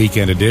 of our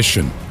weekend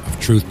edition of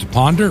Truth to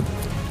Ponder.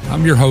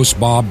 I'm your host,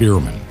 Bob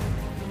Bierman.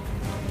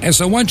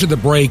 As I went to the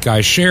break,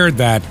 I shared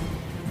that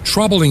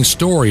troubling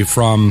story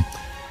from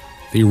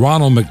the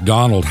Ronald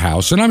McDonald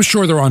House, and I'm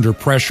sure they're under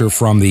pressure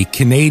from the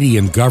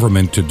Canadian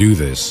government to do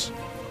this.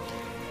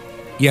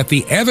 Yet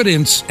the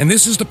evidence, and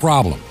this is the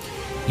problem,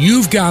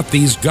 you've got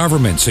these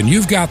governments and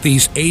you've got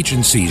these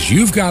agencies,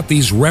 you've got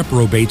these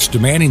reprobates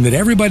demanding that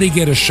everybody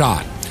get a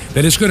shot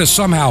that is going to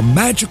somehow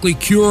magically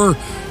cure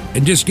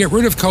and just get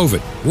rid of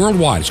COVID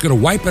worldwide. It's going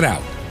to wipe it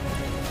out.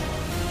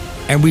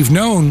 And we've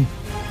known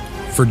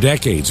for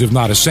decades, if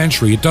not a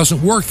century, it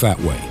doesn't work that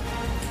way.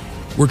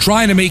 We're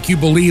trying to make you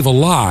believe a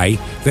lie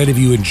that if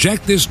you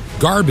inject this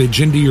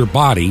garbage into your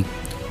body,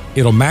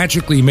 it'll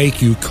magically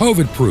make you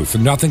COVID-proof,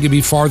 and nothing can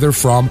be farther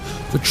from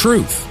the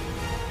truth.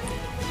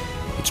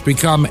 It's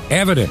become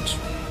evident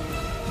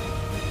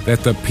that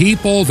the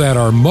people that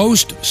are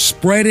most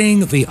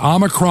spreading the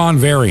Omicron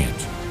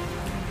variant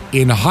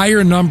in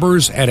higher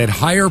numbers and at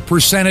higher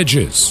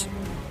percentages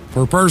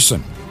per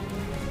person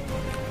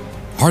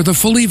are the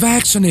fully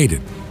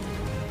vaccinated.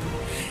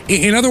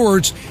 In other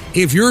words,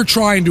 if you're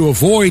trying to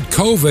avoid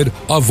COVID,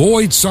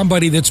 avoid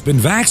somebody that's been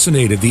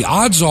vaccinated. The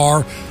odds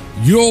are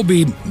you'll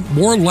be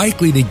more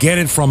likely to get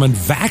it from a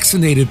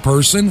vaccinated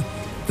person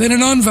than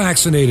an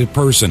unvaccinated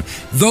person.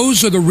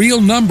 Those are the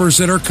real numbers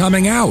that are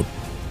coming out.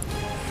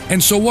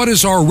 And so what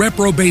does our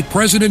reprobate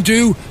president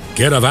do?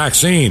 Get a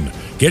vaccine.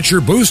 Get your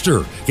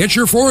booster. Get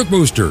your 4th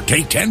booster.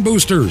 Take 10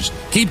 boosters.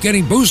 Keep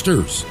getting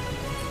boosters.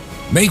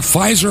 Make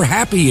Pfizer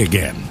happy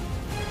again.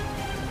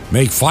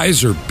 Make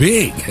Pfizer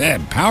big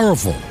and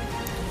powerful.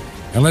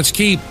 And let's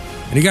keep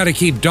And you got to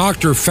keep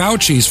Dr.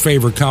 Fauci's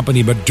favorite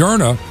company,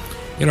 Moderna,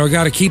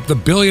 got to keep the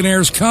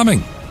billionaires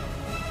coming.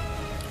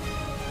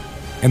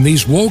 And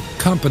these woke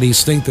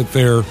companies think that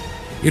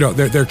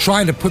they're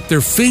trying to put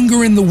their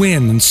finger in the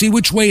wind and see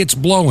which way it's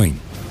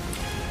blowing.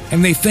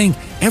 And they think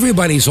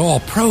everybody's all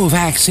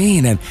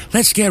pro-vaccine and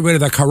let's get rid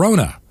of the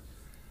corona.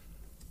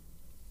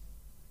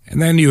 And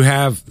then you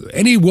have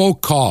any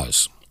woke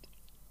cause.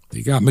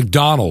 You got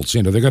McDonald's,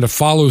 they're going to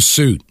follow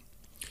suit.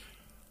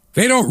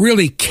 They don't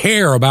really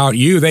care about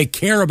you. They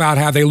care about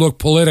how they look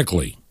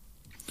politically.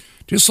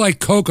 Just like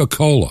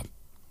Coca-Cola.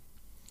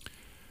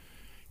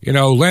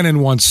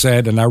 Lenin once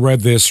said, and I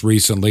read this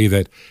recently,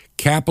 that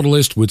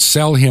capitalists would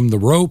sell him the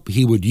rope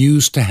he would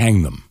use to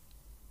hang them.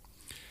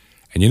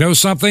 And you know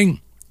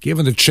something?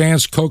 Given the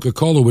chance,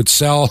 Coca-Cola would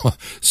sell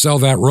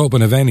that rope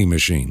in a vending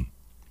machine.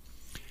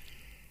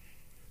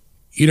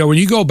 When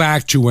you go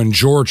back to when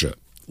Georgia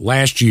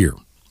last year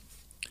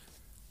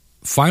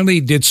finally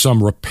did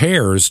some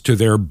repairs to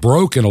their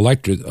broken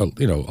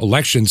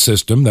election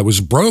system that was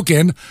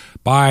broken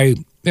by,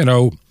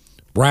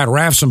 Brad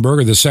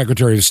Raffensperger, the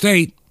Secretary of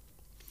State,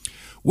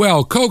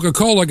 well,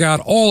 Coca-Cola got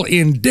all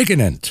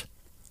indignant.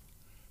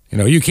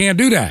 You can't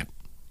do that.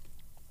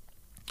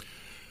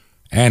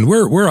 And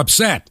we're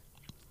upset.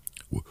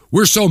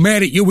 We're so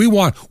mad at you. We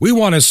want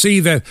to see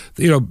that,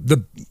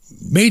 the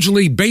Major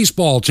League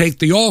Baseball take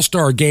the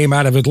All-Star game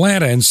out of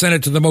Atlanta and send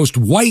it to the most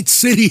white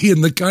city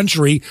in the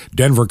country,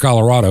 Denver,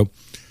 Colorado,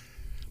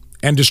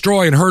 and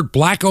destroy and hurt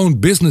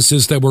black-owned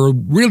businesses that were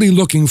really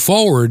looking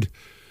forward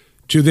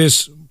to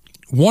this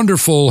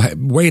wonderful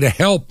way to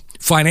help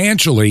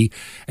financially.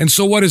 And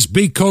so what does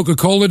big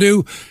Coca-Cola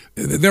do?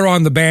 They're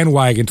on the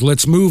bandwagon to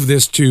let's move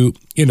this to,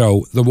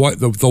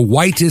 the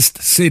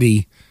whitest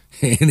city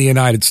in the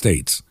United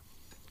States.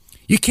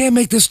 You can't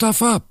make this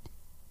stuff up.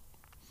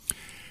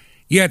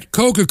 Yet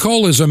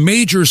Coca-Cola is a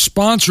major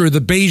sponsor of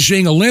the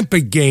Beijing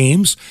Olympic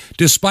Games,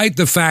 despite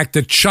the fact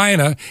that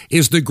China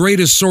is the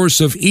greatest source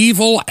of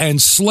evil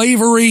and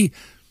slavery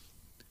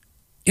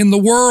in the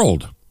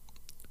world.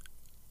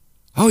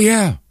 Oh,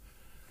 yeah.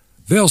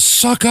 They'll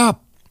suck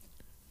up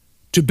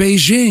to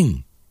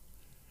Beijing.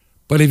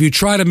 But if you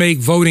try to make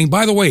voting,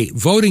 by the way,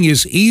 voting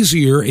is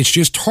easier. It's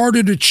just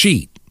harder to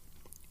cheat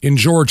in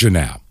Georgia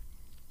now,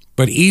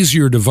 but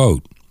easier to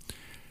vote.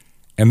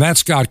 And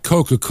that's got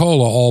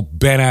Coca-Cola all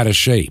bent out of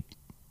shape.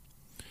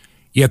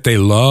 Yet they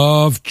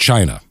love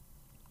China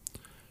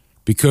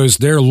because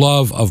their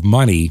love of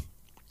money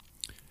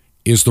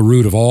is the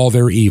root of all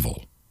their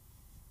evil.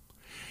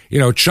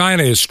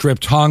 China has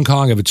stripped Hong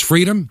Kong of its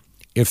freedom.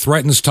 It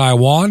threatens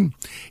Taiwan.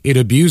 It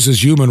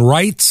abuses human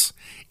rights.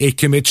 It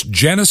commits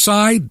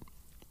genocide.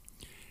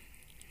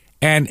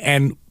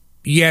 And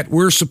yet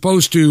we're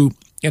supposed to,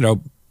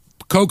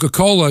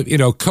 Coca-Cola,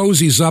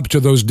 cozies up to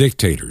those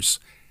dictators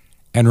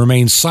and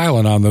remains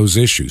silent on those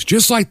issues,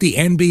 just like the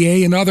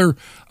NBA and other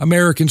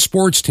American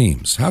sports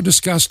teams. How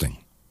disgusting.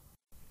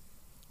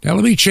 Now,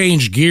 let me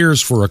change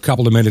gears for a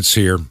couple of minutes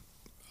here.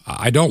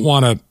 I don't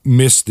want to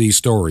miss these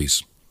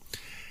stories.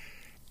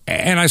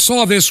 And I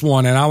saw this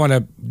one, and I want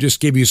to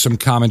just give you some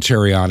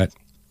commentary on it.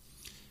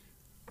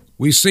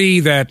 We see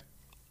that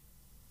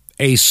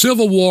a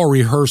Civil War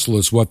rehearsal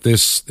is what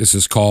this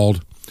is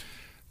called,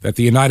 that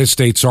the United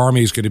States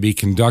Army is going to be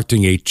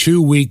conducting a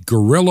 2-week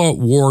guerrilla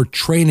war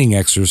training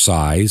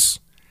exercise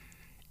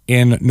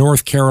in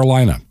North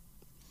Carolina.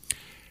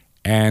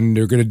 And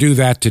they're going to do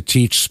that to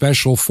teach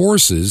special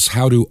forces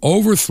how to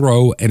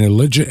overthrow an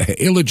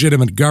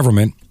illegitimate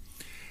government.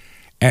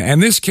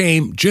 And this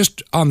came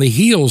just on the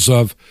heels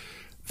of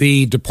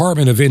the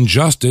Department of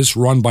Injustice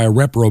run by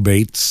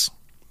reprobates,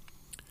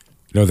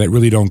 that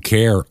really don't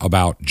care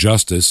about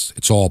justice.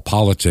 It's all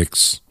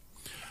politics.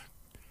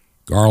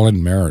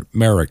 Garland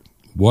Merrick,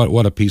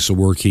 what a piece of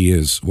work he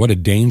is. What a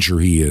danger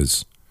he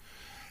is.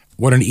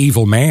 What an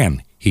evil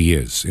man he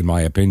is, in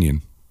my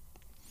opinion.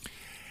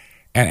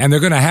 And they're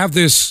going to have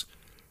this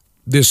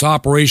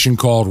operation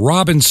called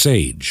Robin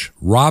Sage.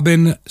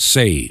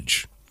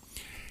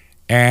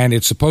 And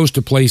it's supposed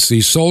to place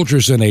these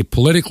soldiers in a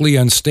politically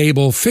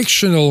unstable,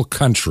 fictional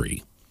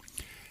country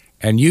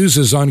and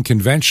uses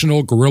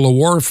unconventional guerrilla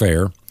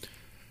warfare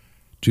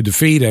to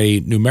defeat a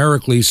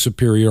numerically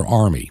superior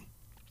army.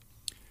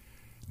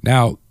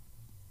 Now,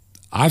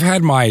 I've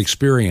had my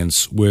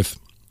experience with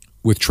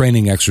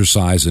training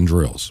exercise and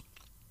drills.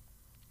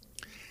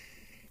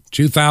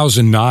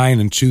 2009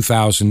 and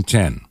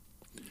 2010,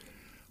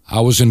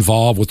 I was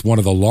involved with one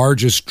of the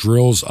largest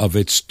drills of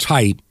its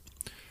type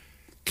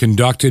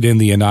conducted in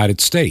the United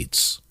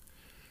States.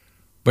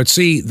 But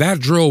see, that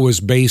drill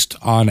was based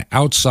on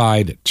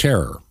outside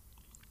terror,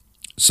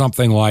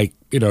 something like,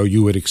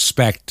 you would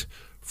expect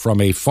from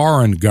a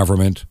foreign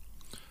government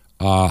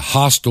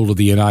hostile to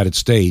the United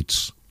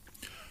States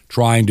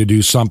trying to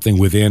do something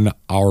within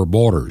our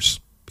borders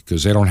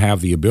because they don't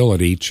have the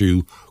ability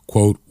to,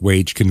 quote,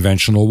 wage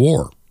conventional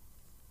war.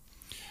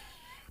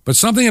 But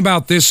something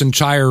about this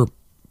entire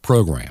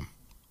program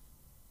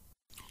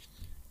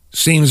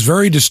seems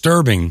very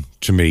disturbing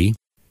to me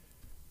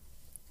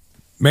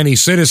many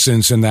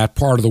citizens in that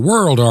part of the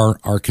world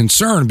are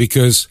concerned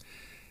because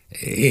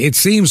it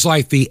seems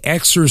like the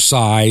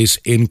exercise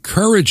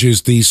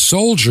encourages these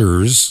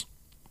soldiers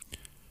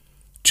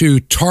to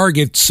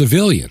target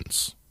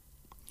civilians.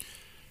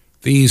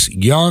 These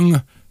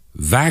young,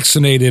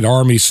 vaccinated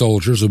Army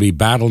soldiers will be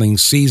battling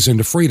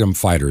seasoned freedom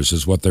fighters,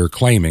 is what they're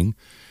claiming.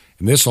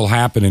 And this will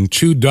happen in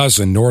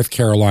 24 North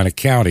Carolina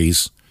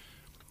counties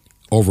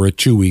over a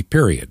 2-week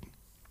period,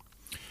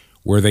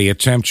 where they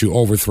attempt to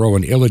overthrow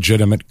an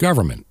illegitimate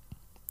government.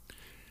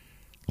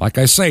 Like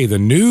I say, the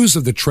news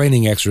of the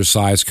training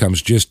exercise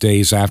comes just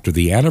days after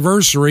the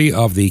anniversary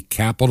of the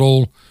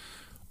Capitol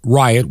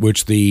riot,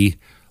 which the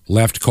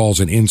left calls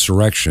an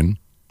insurrection.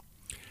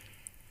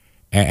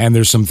 And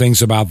there's some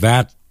things about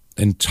that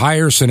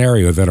entire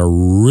scenario that are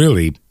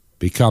really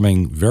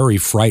becoming very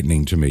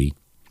frightening to me.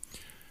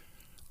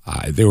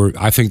 I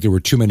think there were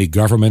too many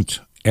government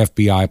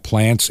FBI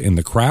plants in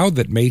the crowd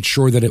that made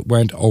sure that it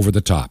went over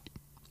the top.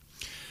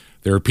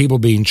 There are people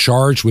being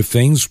charged with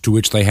things to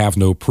which they have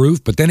no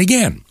proof. But then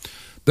again,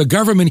 the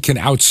government can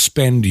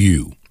outspend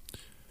you.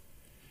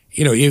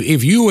 You know,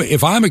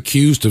 if I'm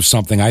accused of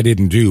something I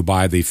didn't do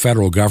by the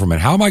federal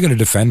government, how am I going to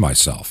defend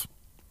myself?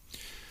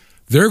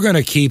 They're going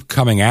to keep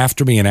coming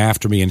after me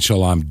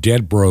until I'm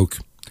dead broke,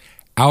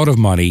 out of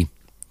money,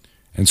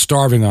 and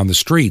starving on the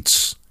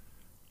streets.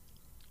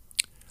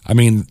 I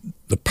mean,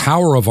 the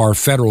power of our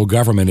federal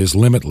government is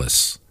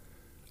limitless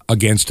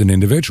against an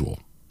individual.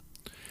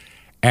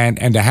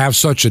 And to have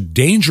such a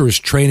dangerous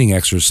training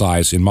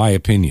exercise, in my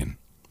opinion,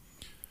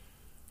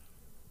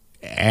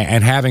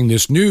 and having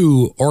this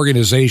new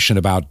organization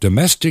about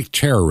domestic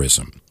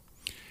terrorism.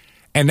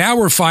 And now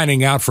we're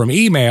finding out from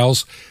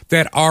emails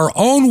that our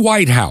own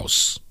White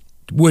House,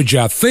 would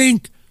you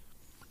think,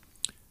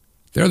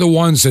 they're the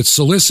ones that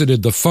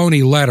solicited the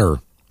phony letter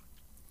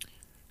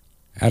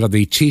out of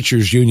the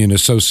Teachers Union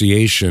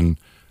Association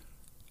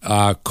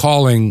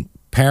calling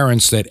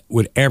parents that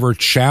would ever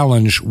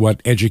challenge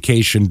what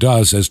education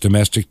does as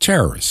domestic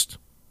terrorists.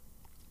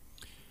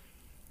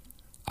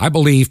 I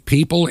believe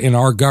people in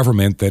our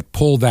government that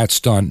pulled that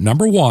stunt,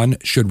 number one,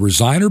 should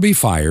resign or be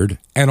fired,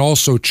 and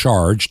also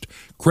charged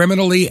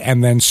criminally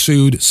and then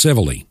sued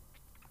civilly.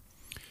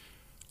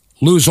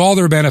 Lose all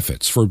their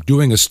benefits for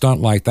doing a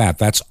stunt like that.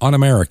 That's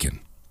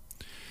un-American.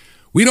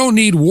 We don't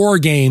need war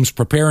games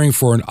preparing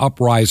for an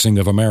uprising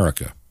of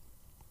America.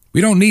 We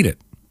don't need it.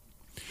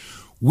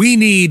 We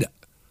need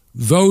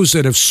those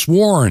that have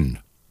sworn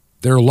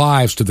their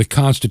lives to the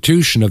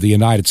Constitution of the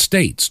United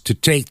States to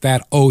take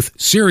that oath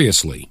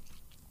seriously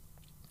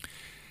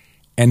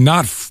and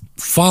not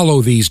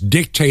follow these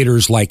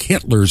dictators like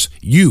Hitler's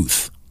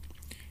youth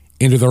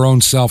into their own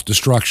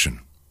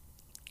self-destruction.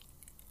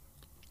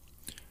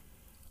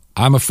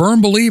 I'm a firm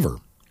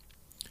believer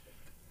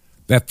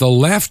that the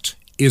left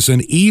is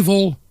an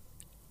evil,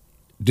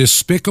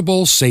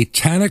 despicable,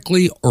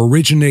 satanically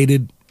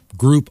originated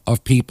group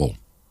of people.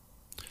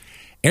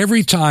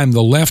 Every time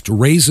the left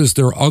raises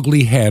their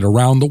ugly head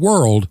around the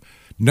world,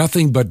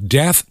 nothing but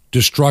death,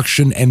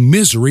 destruction, and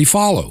misery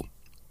follow.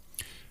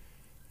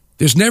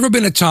 There's never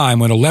been a time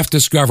when a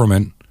leftist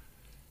government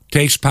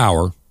takes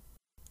power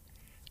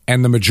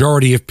and the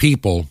majority of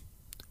people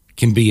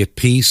can be at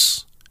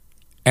peace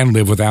and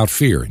live without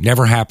fear. It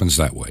never happens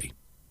that way.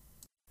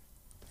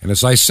 And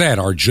as I said,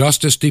 our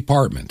Justice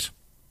Department,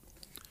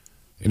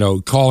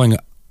 calling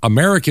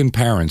American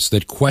parents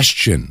that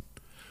question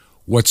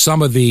what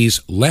some of these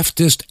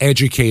leftist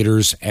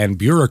educators and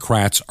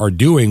bureaucrats are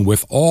doing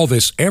with all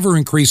this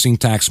ever-increasing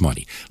tax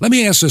money. Let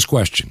me ask this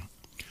question.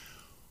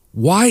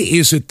 Why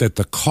is it that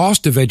the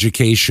cost of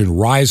education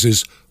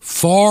rises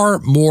far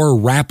more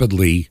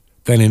rapidly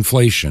than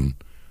inflation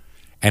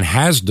and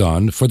has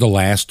done for the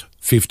last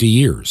 50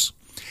 years?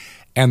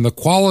 And the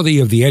quality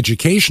of the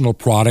educational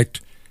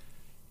product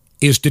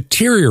is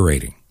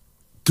deteriorating,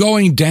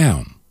 going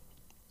down.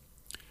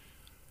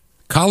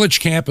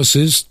 College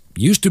campuses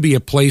used to be a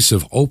place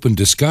of open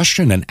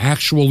discussion and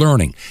actual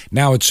learning.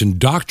 Now it's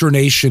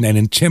indoctrination and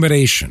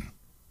intimidation.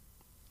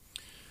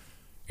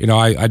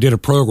 I did a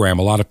program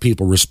a lot of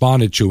people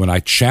responded to, and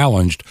I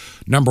challenged,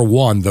 number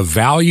one, the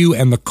value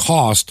and the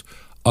cost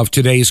of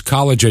today's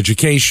college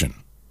education.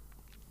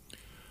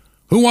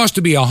 Who wants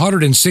to be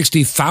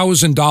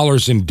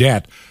 $160,000 in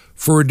debt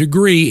for a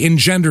degree in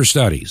gender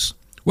studies?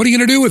 What are you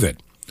going to do with it?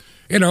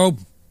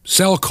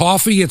 Sell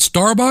coffee at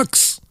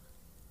Starbucks?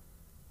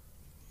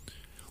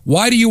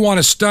 Why do you want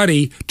to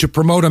study to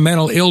promote a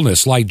mental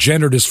illness like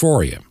gender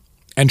dysphoria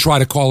and try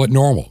to call it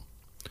normal?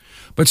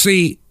 But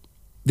see,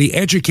 the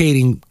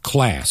educating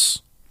class,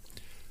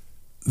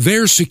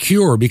 they're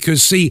secure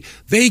because, see,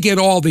 they get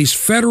all these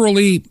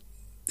federally,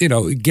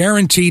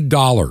 guaranteed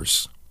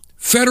dollars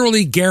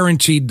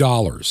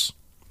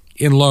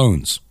in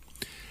loans.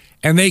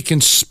 And they can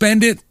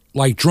spend it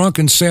like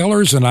drunken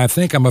sailors, and I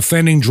think I'm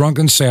offending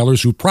drunken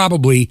sailors who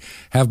probably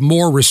have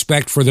more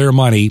respect for their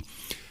money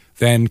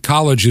than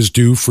colleges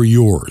do for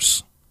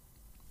yours.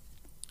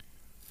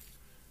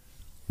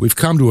 We've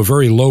come to a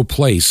very low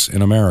place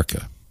in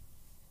America.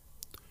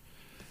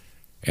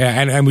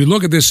 And we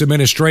look at this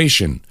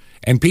administration,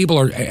 And people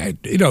are,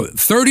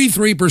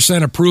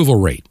 33% approval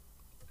rate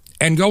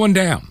and going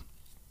down.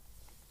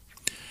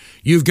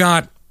 You've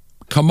got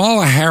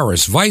Kamala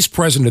Harris, Vice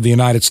President of the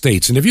United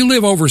States. And if you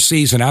live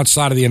overseas and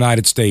outside of the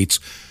United States,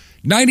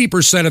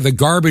 90% of the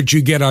garbage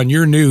you get on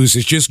your news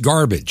is just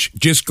garbage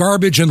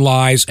and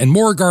lies, and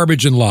more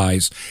garbage and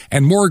lies,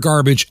 and more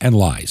garbage and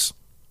lies.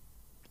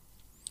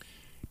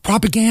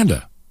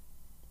 Propaganda.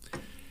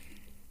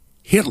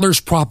 Hitler's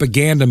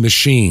propaganda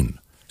machine,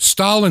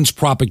 Stalin's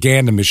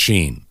propaganda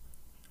machine.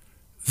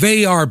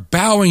 They are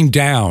bowing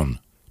down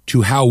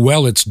to how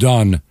well it's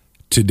done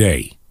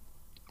today.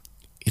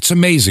 It's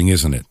amazing,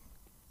 isn't it?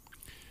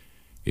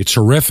 It's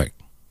horrific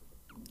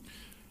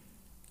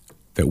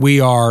that we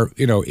are,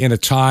 in a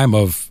time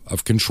of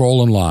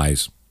control and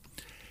lies.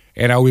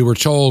 And we were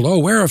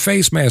told, wear a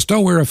face mask,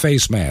 don't wear a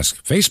face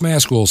mask. Face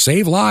mask will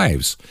save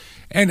lives.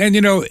 And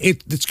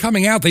it's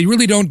coming out, they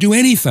really don't do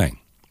anything.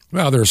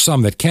 Well, there are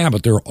some that can,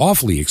 but they're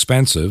awfully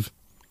expensive,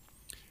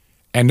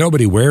 and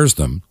nobody wears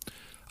them.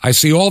 I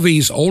see all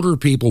these older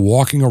people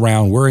walking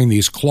around wearing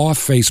these cloth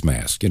face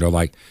masks,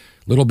 like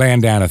little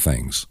bandana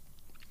things.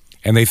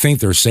 And they think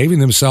they're saving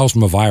themselves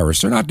from a virus.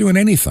 They're not doing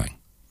anything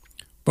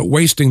but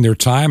wasting their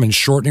time and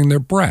shortening their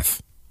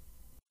breath.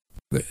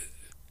 Now,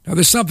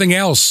 there's something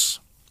else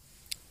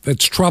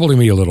that's troubling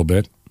me a little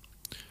bit.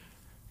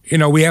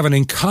 We have an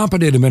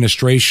incompetent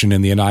administration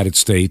in the United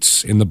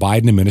States, in the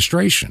Biden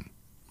administration.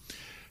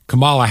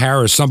 Kamala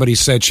Harris, somebody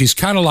said she's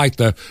kind of like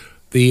the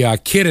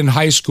kid in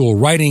high school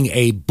writing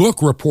a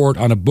book report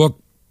on a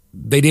book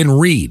they didn't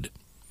read.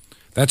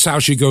 That's how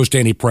she goes to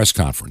any press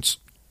conference.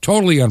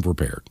 Totally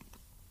unprepared.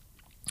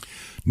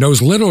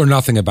 Knows little or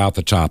nothing about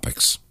the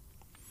topics.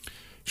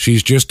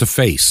 She's just a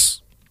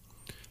face,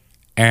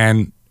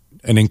 and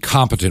an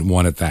incompetent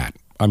one at that.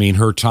 I mean,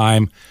 her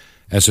time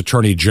as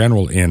Attorney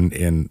General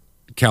in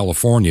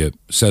California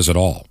says it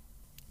all.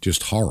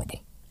 Just horrible.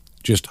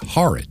 Just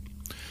horrid.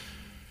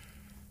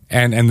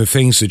 And the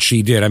things that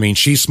she did. I mean,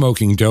 she's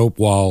smoking dope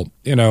while,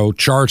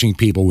 charging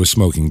people with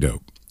smoking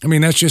dope. I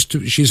mean,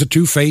 she's a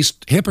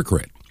two-faced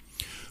hypocrite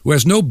who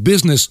had no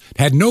business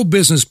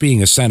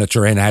being a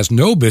senator, and has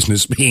no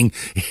business being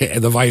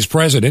the vice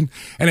president,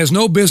 and has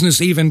no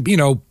business even,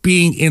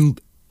 being in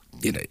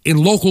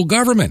local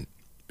government.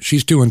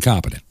 She's too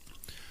incompetent.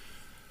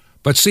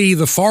 But see,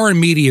 the foreign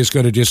media is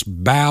going to just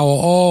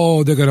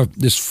bow. They're going to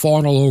just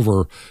fawn all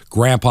over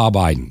Grandpa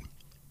Biden.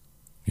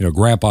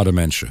 Grandpa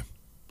dementia.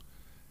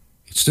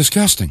 It's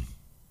disgusting.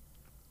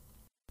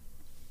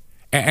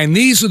 And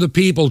these are the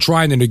people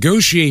trying to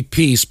negotiate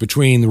peace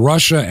between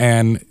Russia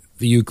and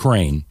the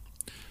Ukraine.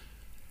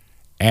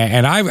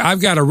 And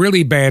I've got a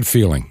really bad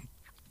feeling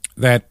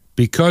that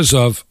because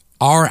of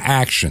our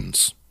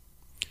actions,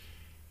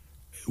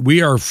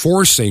 we are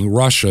forcing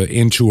Russia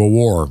into a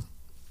war.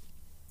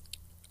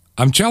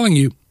 I'm telling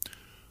you,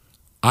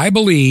 I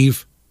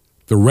believe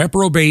the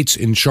reprobates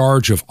in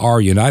charge of our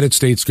United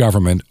States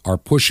government are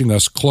pushing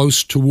us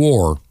close to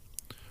war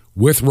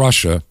with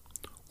Russia,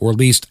 or at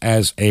least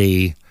as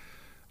a,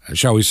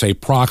 shall we say,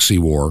 proxy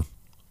war.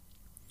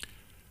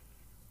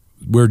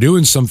 We're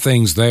doing some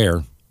things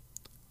there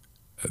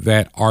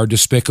that are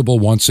despicable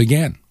once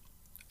again.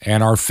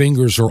 And our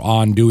fingers are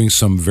on doing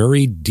some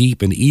very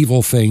deep and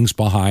evil things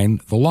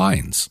behind the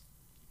lines.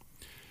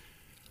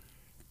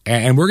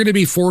 And we're going to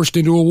be forced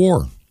into a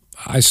war.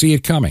 I see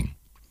it coming.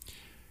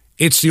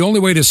 It's the only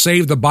way to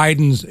save the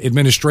Biden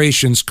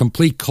administration's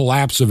complete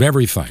collapse of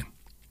everything.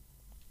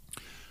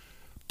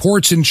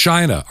 Ports in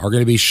China are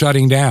going to be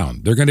shutting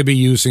down. They're going to be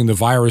using the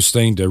virus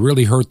thing to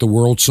really hurt the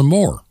world some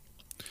more.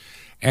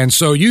 And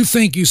so you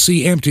think you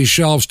see empty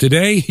shelves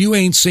today? You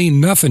ain't seen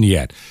nothing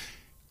yet,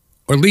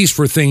 or at least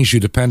for things you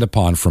depend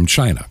upon from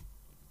China.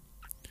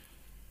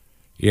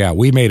 Yeah,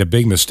 we made a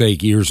big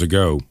mistake years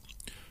ago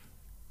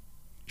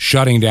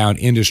shutting down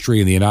industry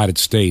in the United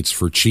States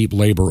for cheap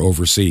labor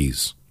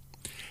overseas.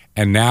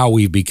 And now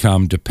we've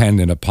become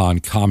dependent upon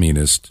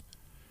communists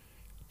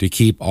to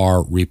keep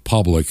our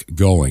republic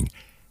going.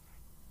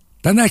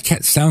 Doesn't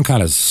that sound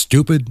kind of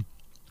stupid?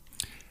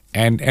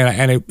 And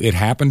it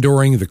happened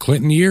during the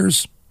Clinton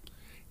years.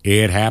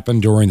 It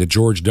happened during the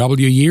George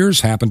W.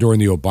 years, happened during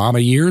the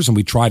Obama years, and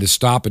we tried to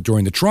stop it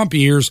during the Trump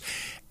years,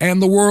 and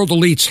the world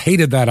elites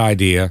hated that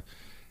idea,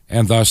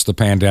 and thus the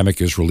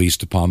pandemic is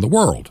released upon the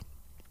world.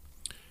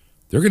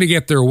 They're going to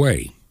get their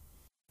way.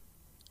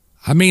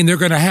 I mean, they're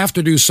going to have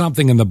to do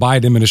something in the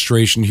Biden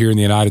administration here in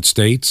the United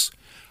States.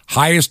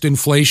 Highest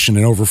inflation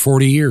in over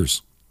 40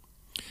 years.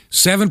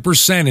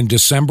 7% in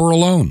December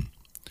alone.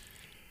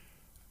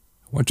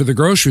 Went to the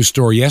grocery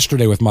store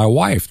yesterday with my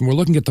wife, and we're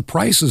looking at the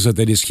prices that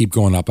they just keep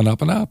going up and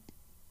up and up.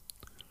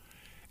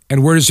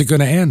 And where is it going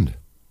to end?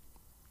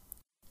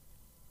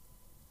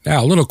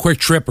 Now, a little quick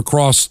trip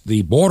across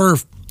the border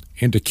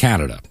into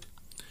Canada.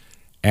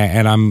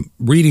 And I'm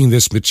reading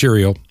this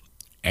material,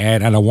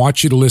 and I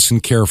want you to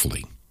listen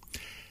carefully.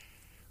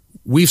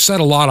 We've said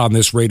a lot on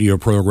this radio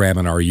program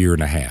in our year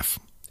and a half,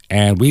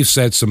 and we've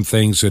said some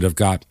things that have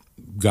got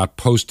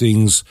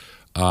postings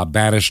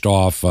banished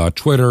off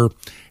Twitter.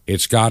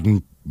 It's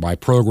gotten my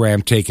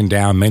program taken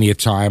down many a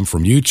time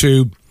from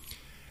YouTube,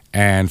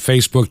 and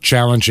Facebook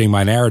challenging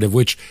my narrative,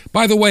 which,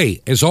 by the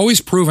way, is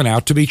always proven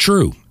out to be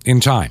true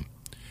in time.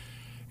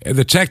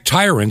 The tech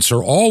tyrants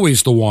are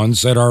always the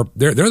ones that are,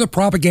 they're the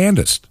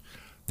propagandists.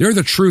 They're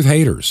the truth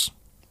haters.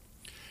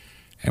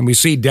 And we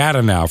see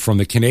data now from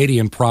the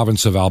Canadian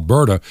province of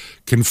Alberta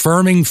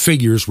confirming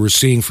figures we're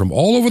seeing from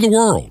all over the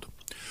world,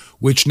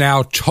 which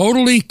now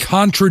totally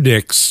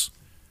contradicts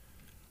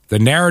the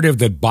narrative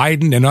that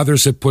Biden and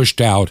others have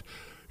pushed out,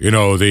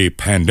 the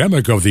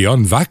pandemic of the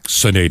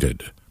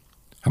unvaccinated.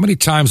 How many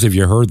times have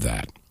you heard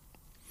that?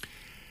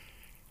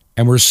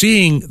 And we're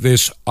seeing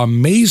this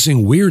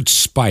amazing weird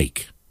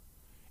spike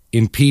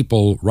in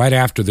people right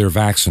after they're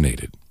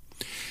vaccinated.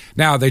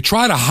 Now, they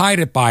try to hide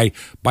it by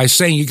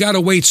saying you got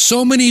to wait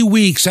so many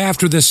weeks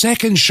after the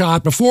second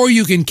shot before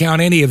you can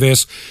count any of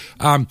this.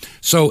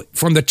 So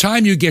from the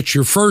time you get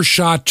your first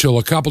shot till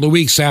a couple of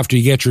weeks after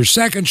you get your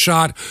second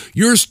shot,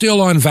 you're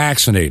still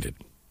unvaccinated.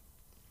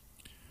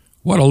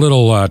 What a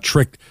little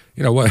trick,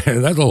 that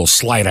little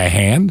sleight of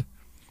hand.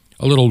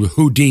 A little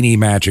Houdini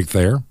magic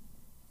there.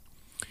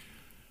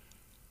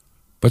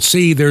 But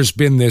see, there's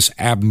been this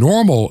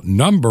abnormal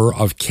number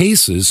of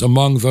cases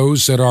among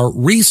those that are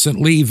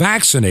recently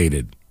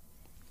vaccinated.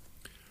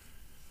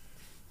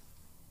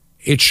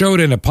 It showed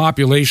in a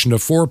population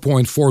of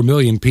 4.4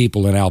 million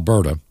people in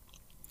Alberta,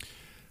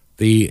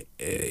 the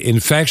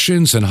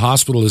infections and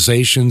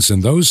hospitalizations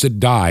and those that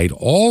died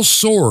all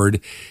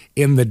soared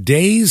in the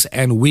days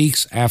and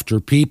weeks after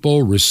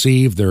people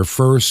received their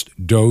first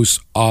dose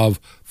of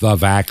the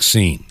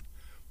vaccine.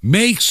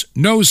 Makes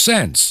no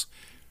sense.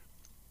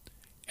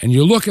 And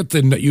you look at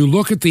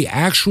the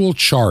actual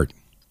chart.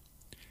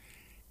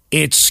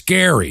 It's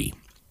scary.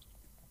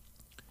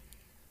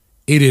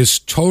 It is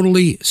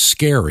totally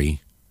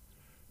scary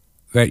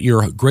that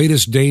your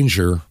greatest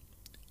danger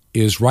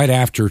is right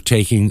after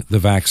taking the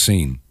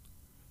vaccine.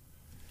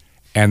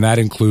 And that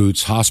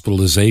includes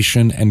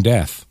hospitalization and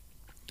death.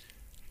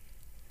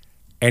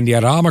 And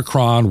yet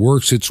Omicron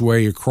works its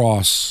way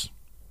across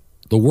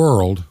the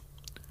world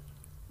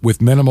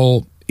with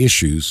minimal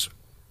issues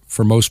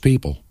for most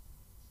people.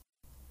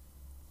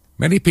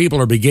 Many people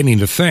are beginning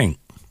to think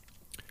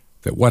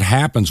that what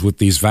happens with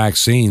these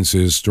vaccines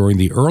is during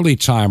the early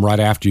time right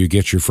after you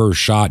get your first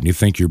shot and you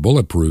think you're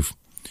bulletproof,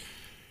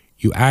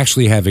 you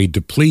actually have a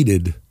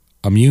depleted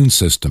immune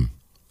system.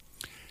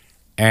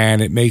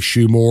 And it makes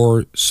you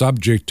more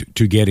subject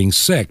to getting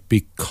sick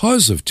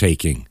because of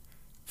taking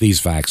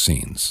these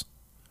vaccines.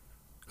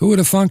 Who would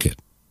have thunk it?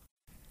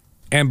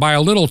 And by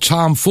a little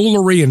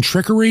tomfoolery and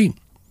trickery,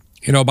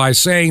 by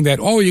saying that,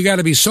 you got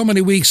to be so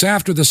many weeks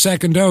after the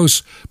second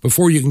dose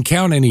before you can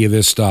count any of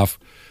this stuff.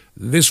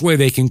 This way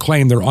they can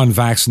claim they're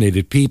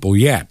unvaccinated people.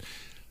 Yet,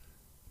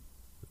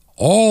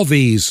 all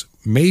these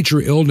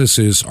major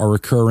illnesses are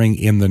occurring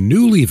in the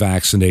newly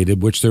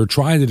vaccinated, which they're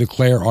trying to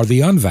declare are the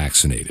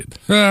unvaccinated.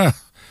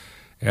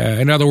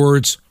 In other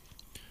words,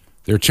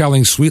 they're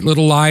telling sweet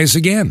little lies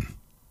again.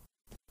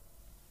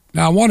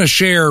 Now, I want to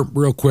share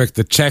real quick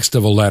the text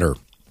of a letter.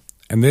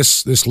 And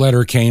this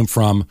letter came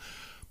from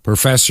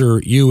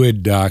Professor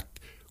Euad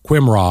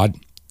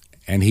Qimrod,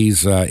 and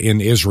he's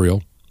in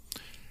Israel.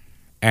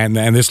 And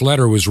this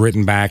letter was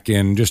written back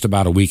in just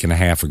about a week and a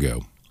half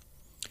ago.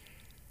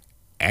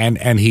 And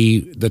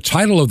the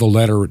title of the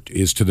letter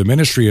is to the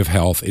Ministry of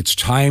Health, It's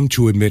Time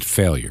to Admit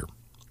Failure.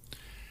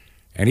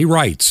 And he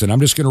writes, and I'm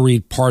just going to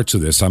read parts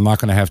of this. I'm not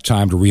going to have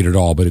time to read it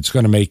all, but it's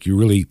going to make you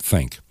really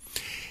think.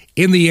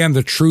 In the end,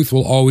 the truth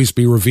will always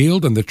be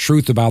revealed, and the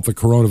truth about the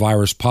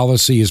coronavirus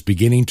policy is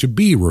beginning to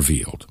be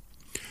revealed.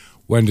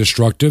 When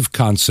destructive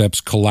concepts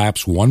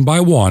collapse one by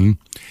one,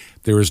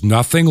 there is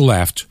nothing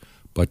left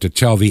but to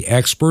tell the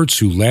experts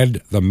who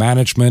led the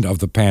management of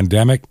the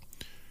pandemic,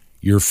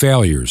 you're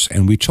failures,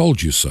 and we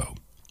told you so.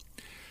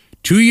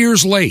 2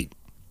 years late,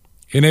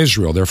 in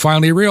Israel, they're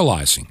finally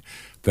realizing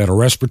that a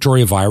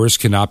respiratory virus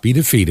cannot be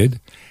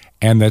defeated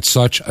and that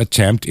such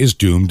attempt is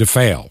doomed to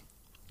fail.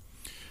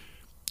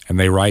 And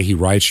he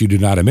writes, you do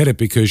not admit it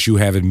because you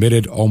have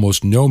admitted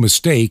almost no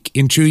mistake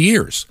in 2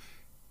 years.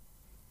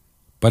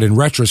 But in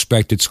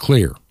retrospect, it's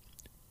clear.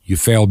 You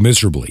failed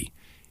miserably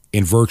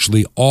in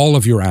virtually all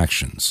of your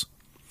actions.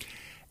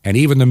 And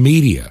even the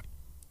media,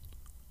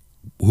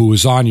 who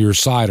is on your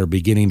side, are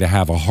beginning to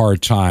have a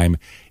hard time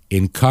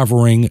in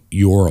covering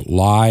your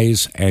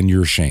lies and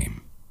your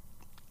shame.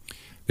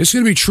 This is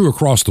going to be true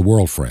across the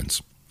world,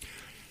 friends.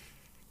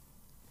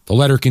 The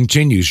letter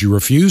continues, you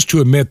refuse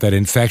to admit that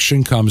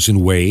infection comes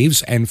in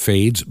waves and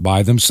fades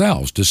by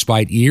themselves.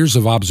 Despite years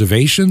of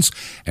observations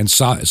and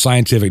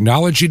scientific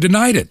knowledge, you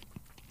denied it.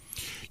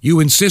 You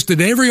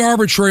insisted every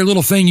arbitrary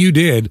little thing you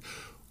did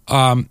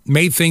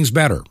made things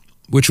better,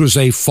 which was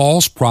a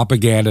false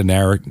propaganda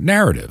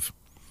narrative.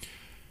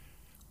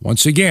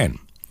 Once again,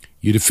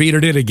 you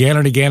defeated it again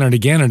and again and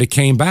again, and it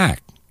came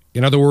back.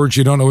 In other words,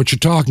 you don't know what you're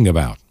talking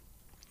about.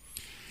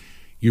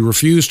 You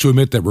refuse to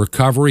admit that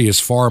recovery is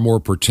far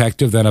more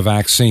protective than a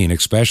vaccine,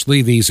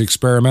 especially these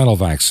experimental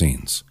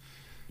vaccines.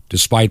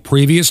 despite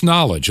previous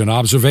knowledge and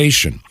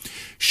observation,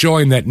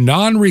 showing that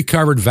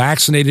non-recovered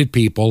vaccinated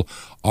people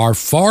are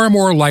far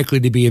more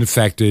likely to be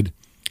infected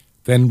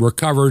than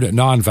recovered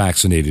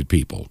non-vaccinated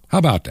people. How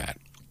about that?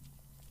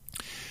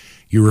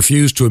 You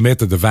refuse to admit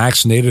that the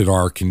vaccinated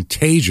are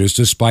contagious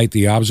despite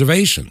the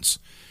observations.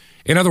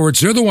 In other words,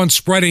 they're the ones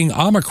spreading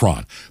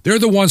Omicron. They're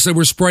the ones that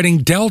were spreading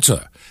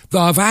Delta,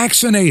 the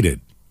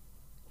vaccinated.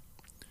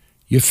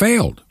 You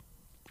failed.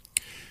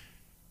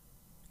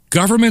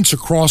 Governments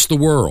across the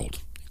world,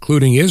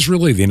 including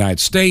Israel, the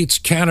United States,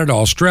 Canada,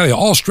 Australia,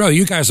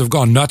 you guys have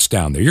gone nuts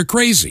down there. You're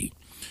crazy.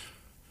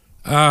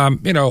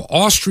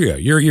 Austria,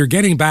 you're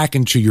getting back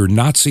into your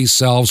Nazi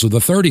selves of the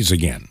 30s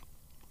again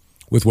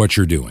with what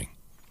you're doing.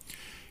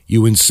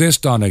 You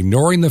insist on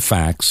ignoring the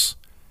facts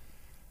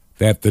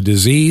that the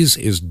disease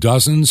is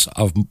dozens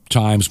of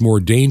times more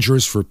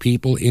dangerous for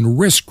people in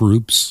risk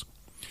groups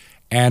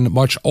and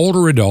much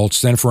older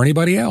adults than for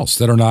anybody else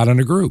that are not in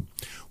a group.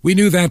 We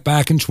knew that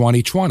back in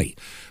 2020.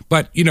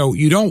 But,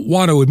 you don't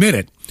want to admit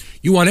it.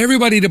 You want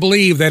everybody to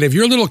believe that if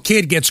your little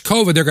kid gets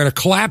COVID, they're going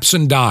to collapse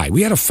and die.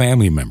 We had a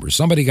family member.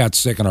 Somebody got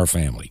sick in our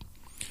family.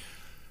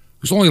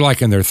 It was only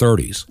like in their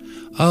 30s.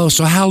 Oh,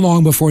 so how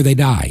long before they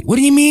die? What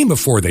do you mean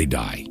before they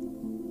die?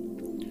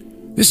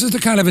 This is the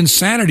kind of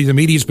insanity the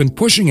media's been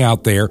pushing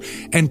out there,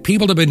 and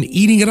people have been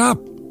eating it up.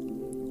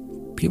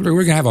 We're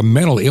going to have a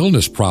mental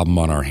illness problem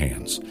on our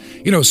hands.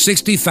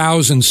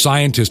 60,000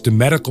 scientists and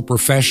medical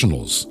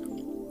professionals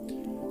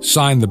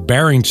signed the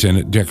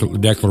Barrington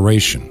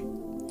Declaration.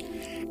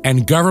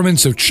 And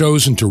governments have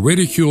chosen to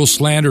ridicule,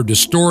 slander,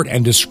 distort,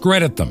 and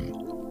discredit them.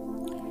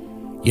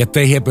 Yet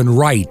they have been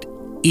right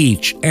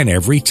each and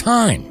every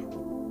time.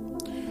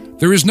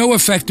 There is no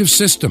effective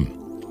system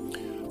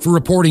for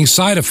reporting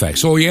side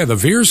effects. Oh yeah, the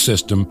VIR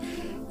system.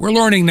 We're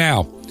learning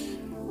now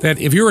that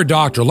if you're a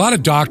doctor, a lot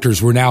of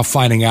doctors we're now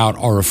finding out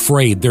are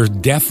afraid. They're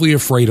deathly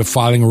afraid of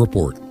filing a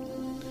report.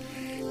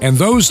 And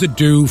those that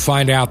do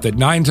find out that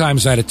 9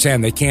 times out of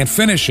 10 they can't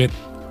finish it,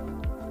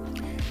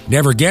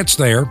 never gets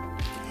there,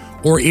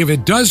 or if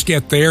it does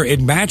get there,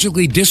 it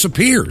magically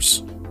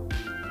disappears.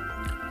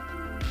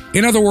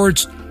 In other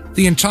words,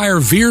 the entire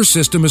VIR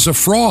system is a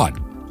fraud.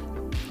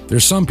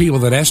 There's some people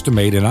that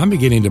estimate, and I'm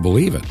beginning to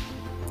believe it.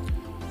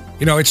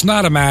 It's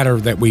not a matter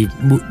that we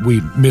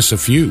miss a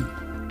few.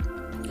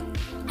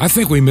 I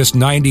think we miss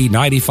 90,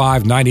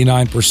 95,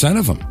 99%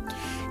 of them.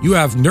 You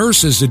have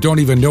nurses that don't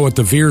even know what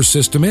the VIR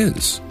system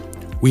is.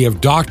 We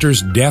have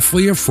doctors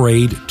deathly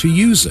afraid to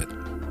use it.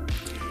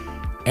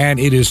 And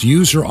it is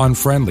user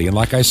unfriendly. And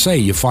like I say,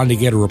 you finally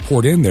get a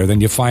report in there,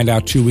 then you find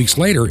out 2 weeks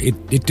later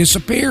it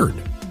disappeared.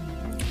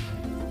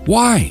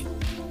 Why?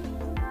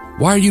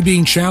 Why are you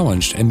being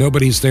challenged and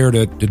nobody's there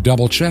to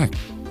double check?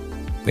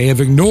 They have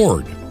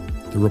ignored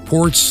the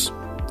reports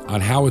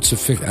on how it's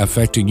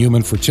affecting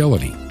human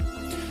fertility.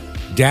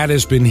 Data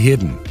has been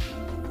hidden.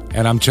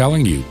 And I'm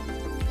telling you,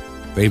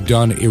 they've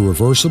done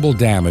irreversible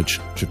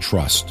damage to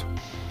trust.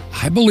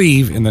 I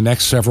believe in the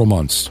next several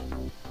months,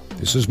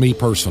 this is me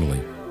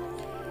personally,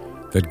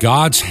 that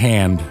God's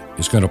hand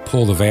is going to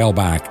pull the veil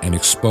back and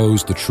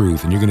expose the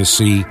truth. And you're going to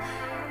see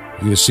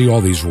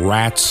all these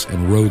rats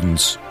and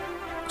rodents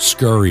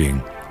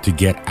scurrying to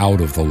get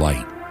out of the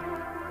light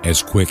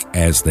as quick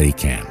as they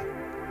can.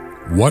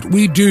 What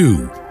we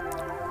do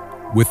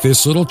with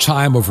this little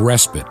time of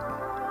respite,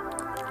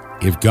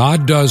 if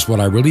God does what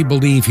I really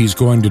believe he's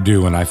going to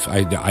do, and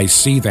I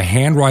see the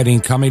handwriting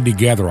coming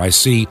together, I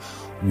see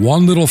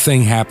one little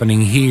thing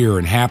happening here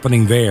and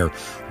happening there,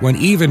 when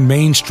even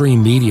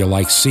mainstream media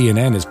like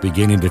CNN is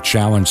beginning to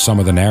challenge some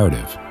of the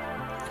narrative.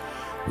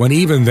 When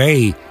even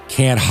they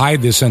can't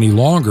hide this any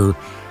longer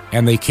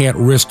and they can't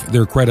risk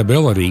their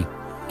credibility,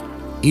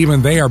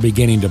 even they are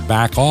beginning to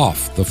back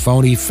off the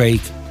phony,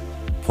 fake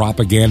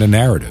propaganda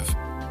narrative.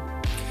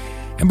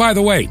 And by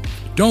the way,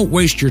 don't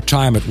waste your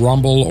time at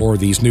Rumble or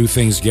these new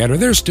things, Getter.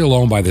 They're still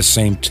owned by the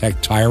same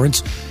tech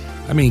tyrants.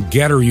 I mean,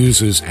 Getter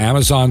uses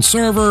Amazon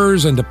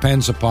servers and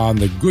depends upon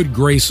the good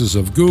graces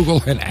of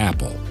Google and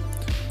Apple.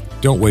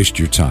 Don't waste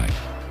your time.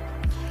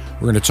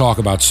 We're going to talk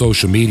about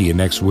social media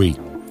next week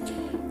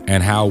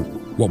and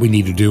what we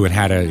need to do and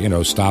how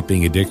to, stop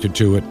being addicted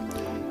to it.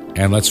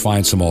 And let's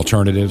find some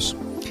alternatives.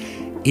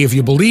 If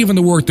you believe in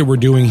the work that we're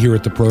doing here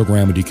at the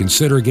program, would you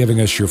consider giving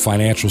us your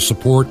financial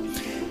support?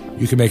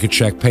 You can make a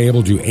check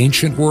payable to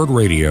Ancient Word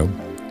Radio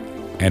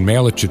and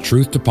mail it to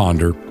Truth to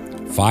Ponder,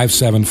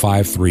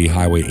 5753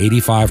 Highway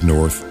 85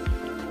 North,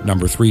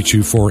 number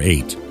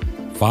 3248.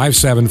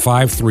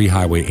 5753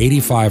 Highway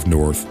 85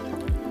 North,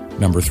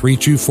 number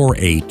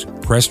 3248,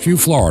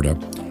 Crestview, Florida.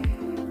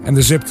 And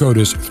the zip code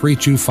is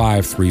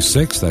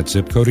 32536. That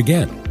zip code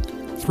again,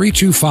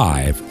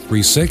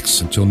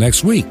 32536. Until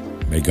next week,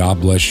 may God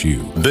bless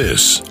you.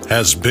 This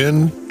has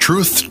been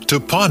Truth to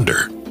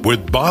Ponder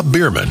with Bob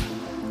Bierman.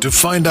 To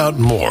find out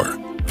more,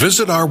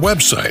 visit our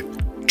website,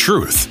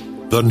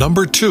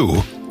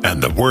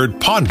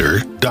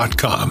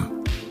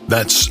 truth2ponder.com.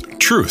 That's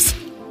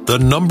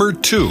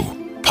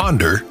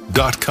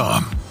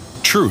truth2ponder.com.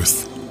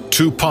 Truth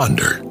to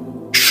Ponder,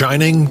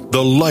 shining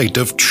the light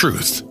of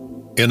truth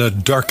in a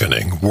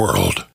darkening world.